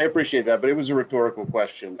 I appreciate that, but it was a rhetorical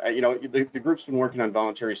question. You know, the group's been working on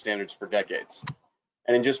voluntary standards for decades.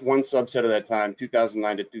 And in just one subset of that time,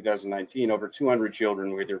 2009 to 2019, over 200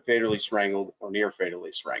 children were either fatally strangled or near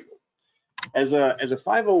fatally strangled. As a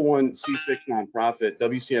 501c6 nonprofit,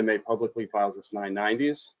 WCMA publicly files its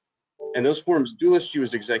 990s, and those forms do list you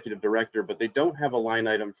as executive director, but they don't have a line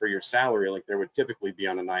item for your salary like there would typically be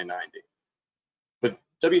on a 990. But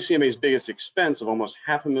WCMA's biggest expense of almost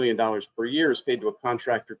 $500,000 per year is paid to a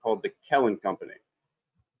contractor called the Kellen Company.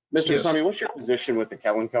 Mr. Yes. Vistami, what's your position with the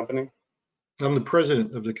Kellen Company? I'm the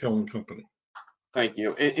president of the Kellen Company. Thank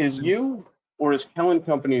you. Is you or is Kellen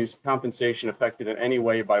Company's compensation affected in any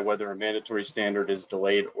way by whether a mandatory standard is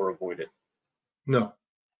delayed or avoided? No.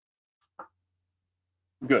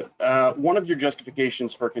 Good. One of your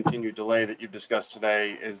justifications for continued delay that you've discussed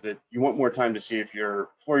today is that you want more time to see if your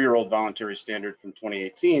 4-year-old voluntary standard from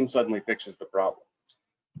 2018 suddenly fixes the problem.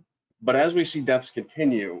 But as we see deaths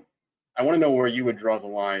continue, I want to know where you would draw the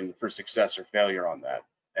line for success or failure on that.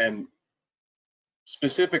 And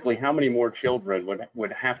specifically, how many more children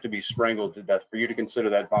would have to be strangled to death for you to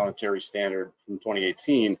consider that voluntary standard from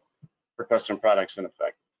 2018 for custom products in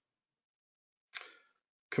effect?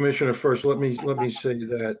 Commissioner, first, let me say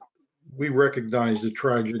that we recognize the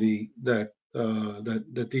tragedy that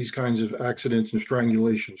these kinds of accidents and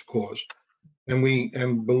strangulations cause,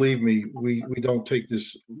 and believe me, we don't take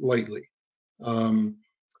this lightly.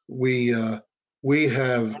 We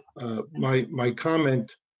have my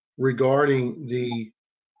comment regarding the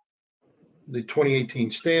 2018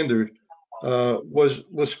 standard was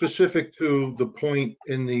specific to the point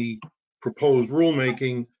in the proposed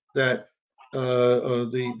rulemaking that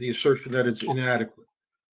the assertion that it's inadequate.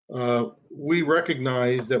 We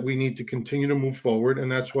recognize that we need to continue to move forward,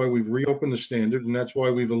 and that's why we've reopened the standard, and that's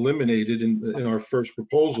why we've eliminated in our first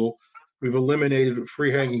proposal, we've eliminated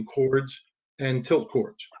free hanging cords and tilt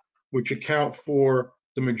cords, which account for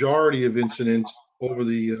the majority of incidents over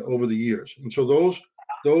the years. And so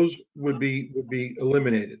those would be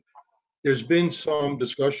eliminated. There's been some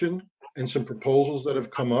discussion and some proposals that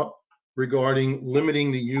have come up regarding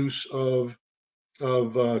limiting the use of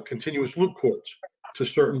continuous loop cords to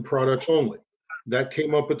certain products only. That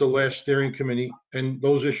came up at the last steering committee, and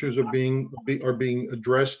those issues are being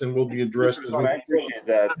addressed and will be addressed. I appreciate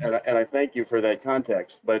that, and I thank you for that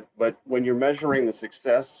context. But when you're measuring the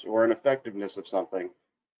success or ineffectiveness of something,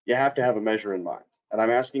 you have to have a measure in mind. And I'm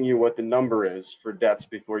asking you what the number is for deaths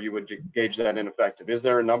before you would gauge that ineffective. Is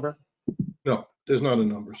there a number? No, there's not a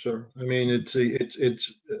number, sir. I mean,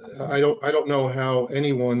 I don't know how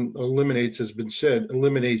anyone eliminates, has been said,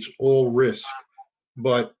 eliminates all risk,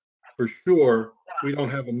 but for sure we don't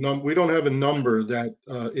have a number that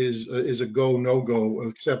is a go, no go,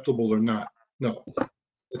 acceptable or not. No,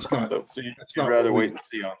 it's not. So you'd rather wait and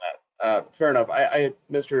see on that. Fair enough.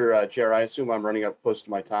 Mr. Chair, I assume I'm running up close to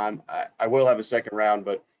my time. I will have a second round,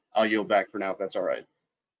 but I'll yield back for now if that's all right.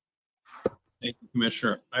 Thank you,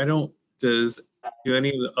 Commissioner. Do any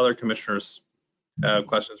of the other commissioners have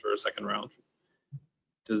questions for a second round?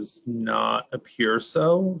 Does not appear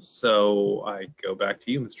so. So I go back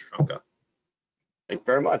to you, Mr. Trumka. Thank you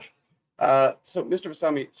very much. So, Mr.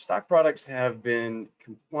 Vistami, stock products have been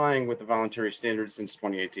complying with the voluntary standards since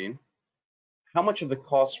 2018. How much of the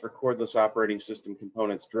costs for cordless operating system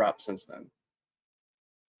components dropped since then?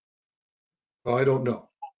 I don't know.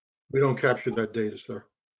 We don't capture that data, sir.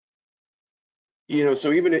 You know,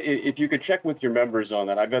 so even if you could check with your members on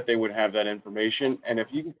that, I bet they would have that information. And if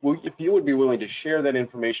you would be willing to share that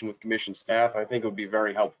information with commission staff, I think it would be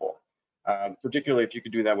very helpful, particularly if you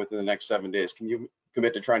could do that within the next 7 days. Can you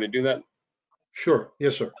commit to trying to do that? Sure.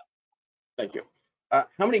 Yes, sir. Thank you.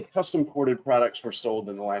 How many custom corded products were sold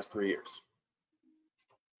in the last 3 years?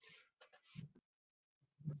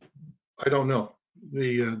 I don't know.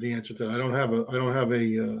 the answer to that. I don't have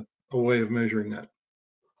a way of measuring that.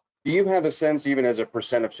 Do you have a sense, even as a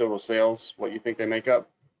percent of total sales, what you think they make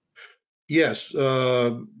up? Yes,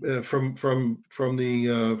 from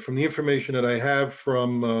the information that I have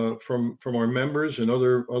from our members and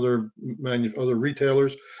other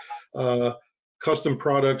retailers, custom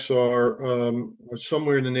products are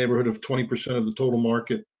somewhere in the neighborhood of 20% of the total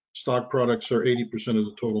market. Stock products are 80% of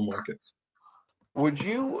the total market. Would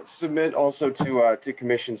you submit also to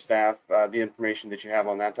commission staff the information that you have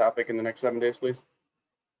on that topic in the next 7 days, please?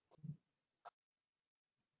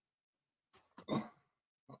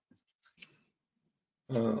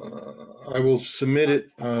 I will submit it.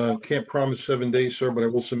 Can't promise 7 days, sir, but I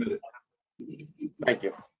will submit it. Thank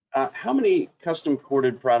you. How many custom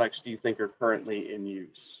corded products do you think are currently in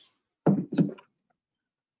use?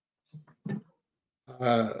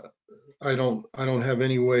 I don't have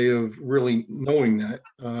any way of really knowing that.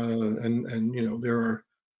 And you know,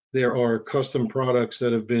 there are custom products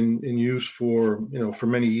that have been in use for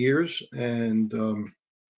many years, and you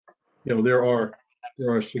know, there are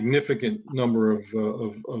a significant number of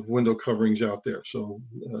window coverings out there. So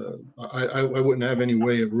I wouldn't have any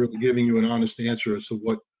way of really giving you an honest answer as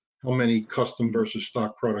to how many custom versus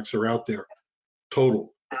stock products are out there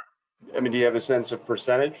total. I mean, do you have a sense of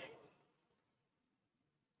percentage?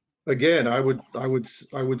 Again, I would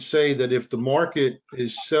say that if the market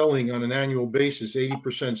is selling on an annual basis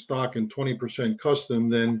 80% stock and 20% custom,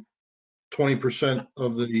 then 20%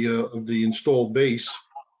 of the installed base,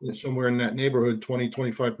 somewhere in that neighborhood,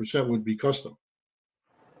 20-25% would be custom.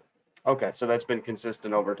 Okay, so that's been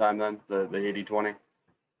consistent over time then, the 80-20?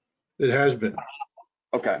 It has been.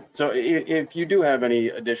 Okay, so if you do have any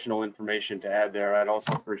additional information to add there, I'd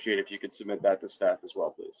also appreciate if you could submit that to staff as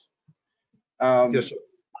well, please. Yes, sir.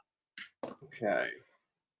 Okay.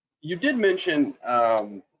 You did mention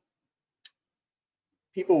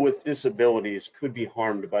people with disabilities could be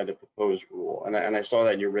harmed by the proposed rule, and I saw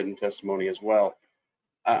that in your written testimony as well.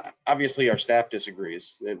 Obviously, our staff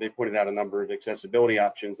disagrees. They pointed out a number of accessibility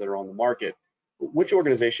options that are on the market. Which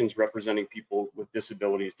organizations representing people with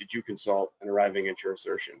disabilities did you consult in arriving at your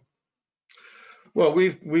assertion? Well,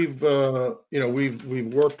 we've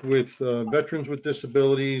worked with veterans with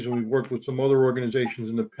disabilities, and we've worked with some other organizations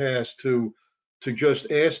in the past to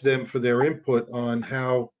just ask them for their input on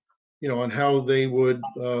how they would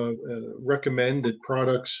recommend that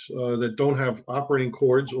products that don't have operating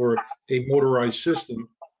cords or a motorized system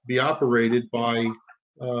be operated by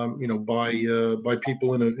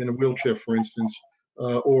people in a wheelchair, for instance,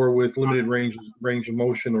 or with limited range of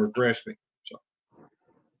motion or grasping. So.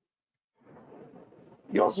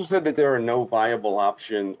 You also said that there are no viable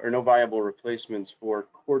options or no viable replacements for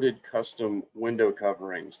corded custom window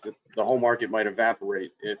coverings, that the whole market might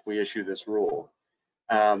evaporate if we issue this rule.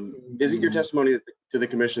 Is it your testimony to the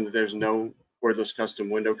commission that there's no cordless custom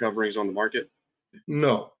window coverings on the market?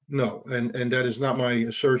 No, and that is not my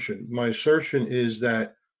assertion. My assertion is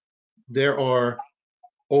that there are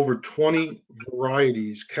over 20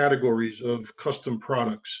 categories of custom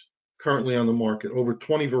products currently on the market, over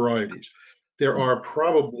 20 varieties. There are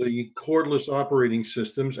probably cordless operating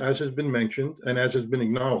systems, as has been mentioned and as has been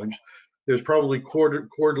acknowledged. There's probably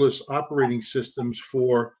cordless operating systems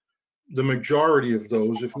for the majority of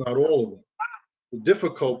those, if not all of them. The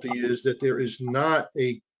difficulty is that there is not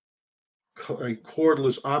a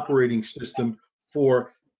cordless operating system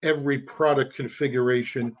for every product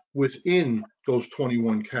configuration within those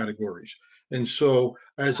 21 categories. And so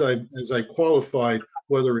as I qualified,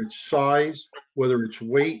 whether it's size, whether it's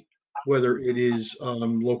weight, whether it is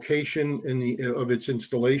location of its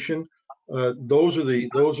installation, those are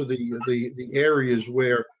the areas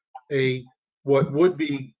where what would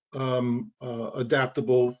be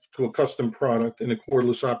adaptable to a custom product in a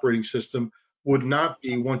cordless operating system would not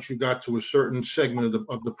be once you got to a certain segment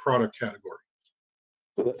of the product category.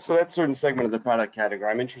 So that certain segment of the product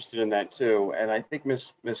category, I'm interested in that too. And I think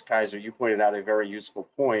Ms. Kaiser, you pointed out a very useful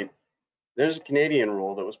point. There's a Canadian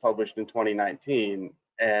rule that was published in 2019,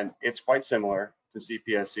 and it's quite similar to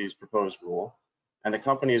CPSC's proposed rule. And the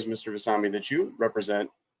companies, Mr. Vasami, that you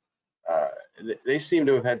represent, they seem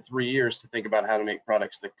to have had 3 years to think about how to make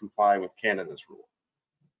products that comply with Canada's rule.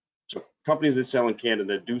 So companies that sell in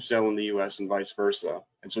Canada do sell in the US and vice versa.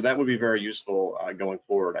 And so that would be very useful going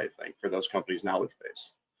forward, I think, for those companies' knowledge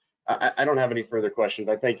base. I don't have any further questions.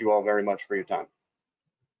 I thank you all very much for your time.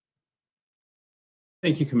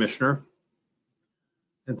 Thank you, Commissioner.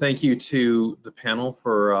 And thank you to the panel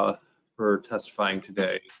for testifying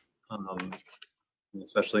today,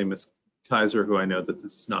 especially Ms. Kaiser, who I know that this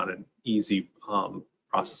is not an easy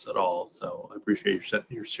process at all. So I appreciate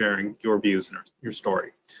your sharing your views and your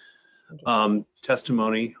story.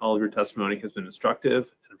 Testimony, all of your testimony has been instructive,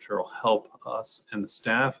 and I'm sure will help us and the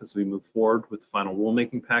staff as we move forward with the final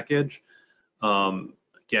rulemaking package.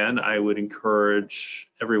 Again, I would encourage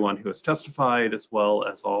everyone who has testified, as well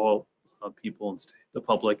as all people in the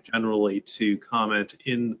public generally, to comment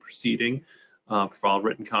in the proceeding, file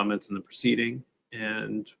written comments in the proceeding.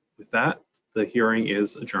 And with that, the hearing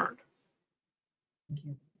is adjourned.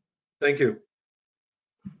 Thank you.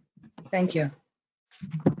 Thank you.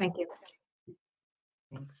 Thank you.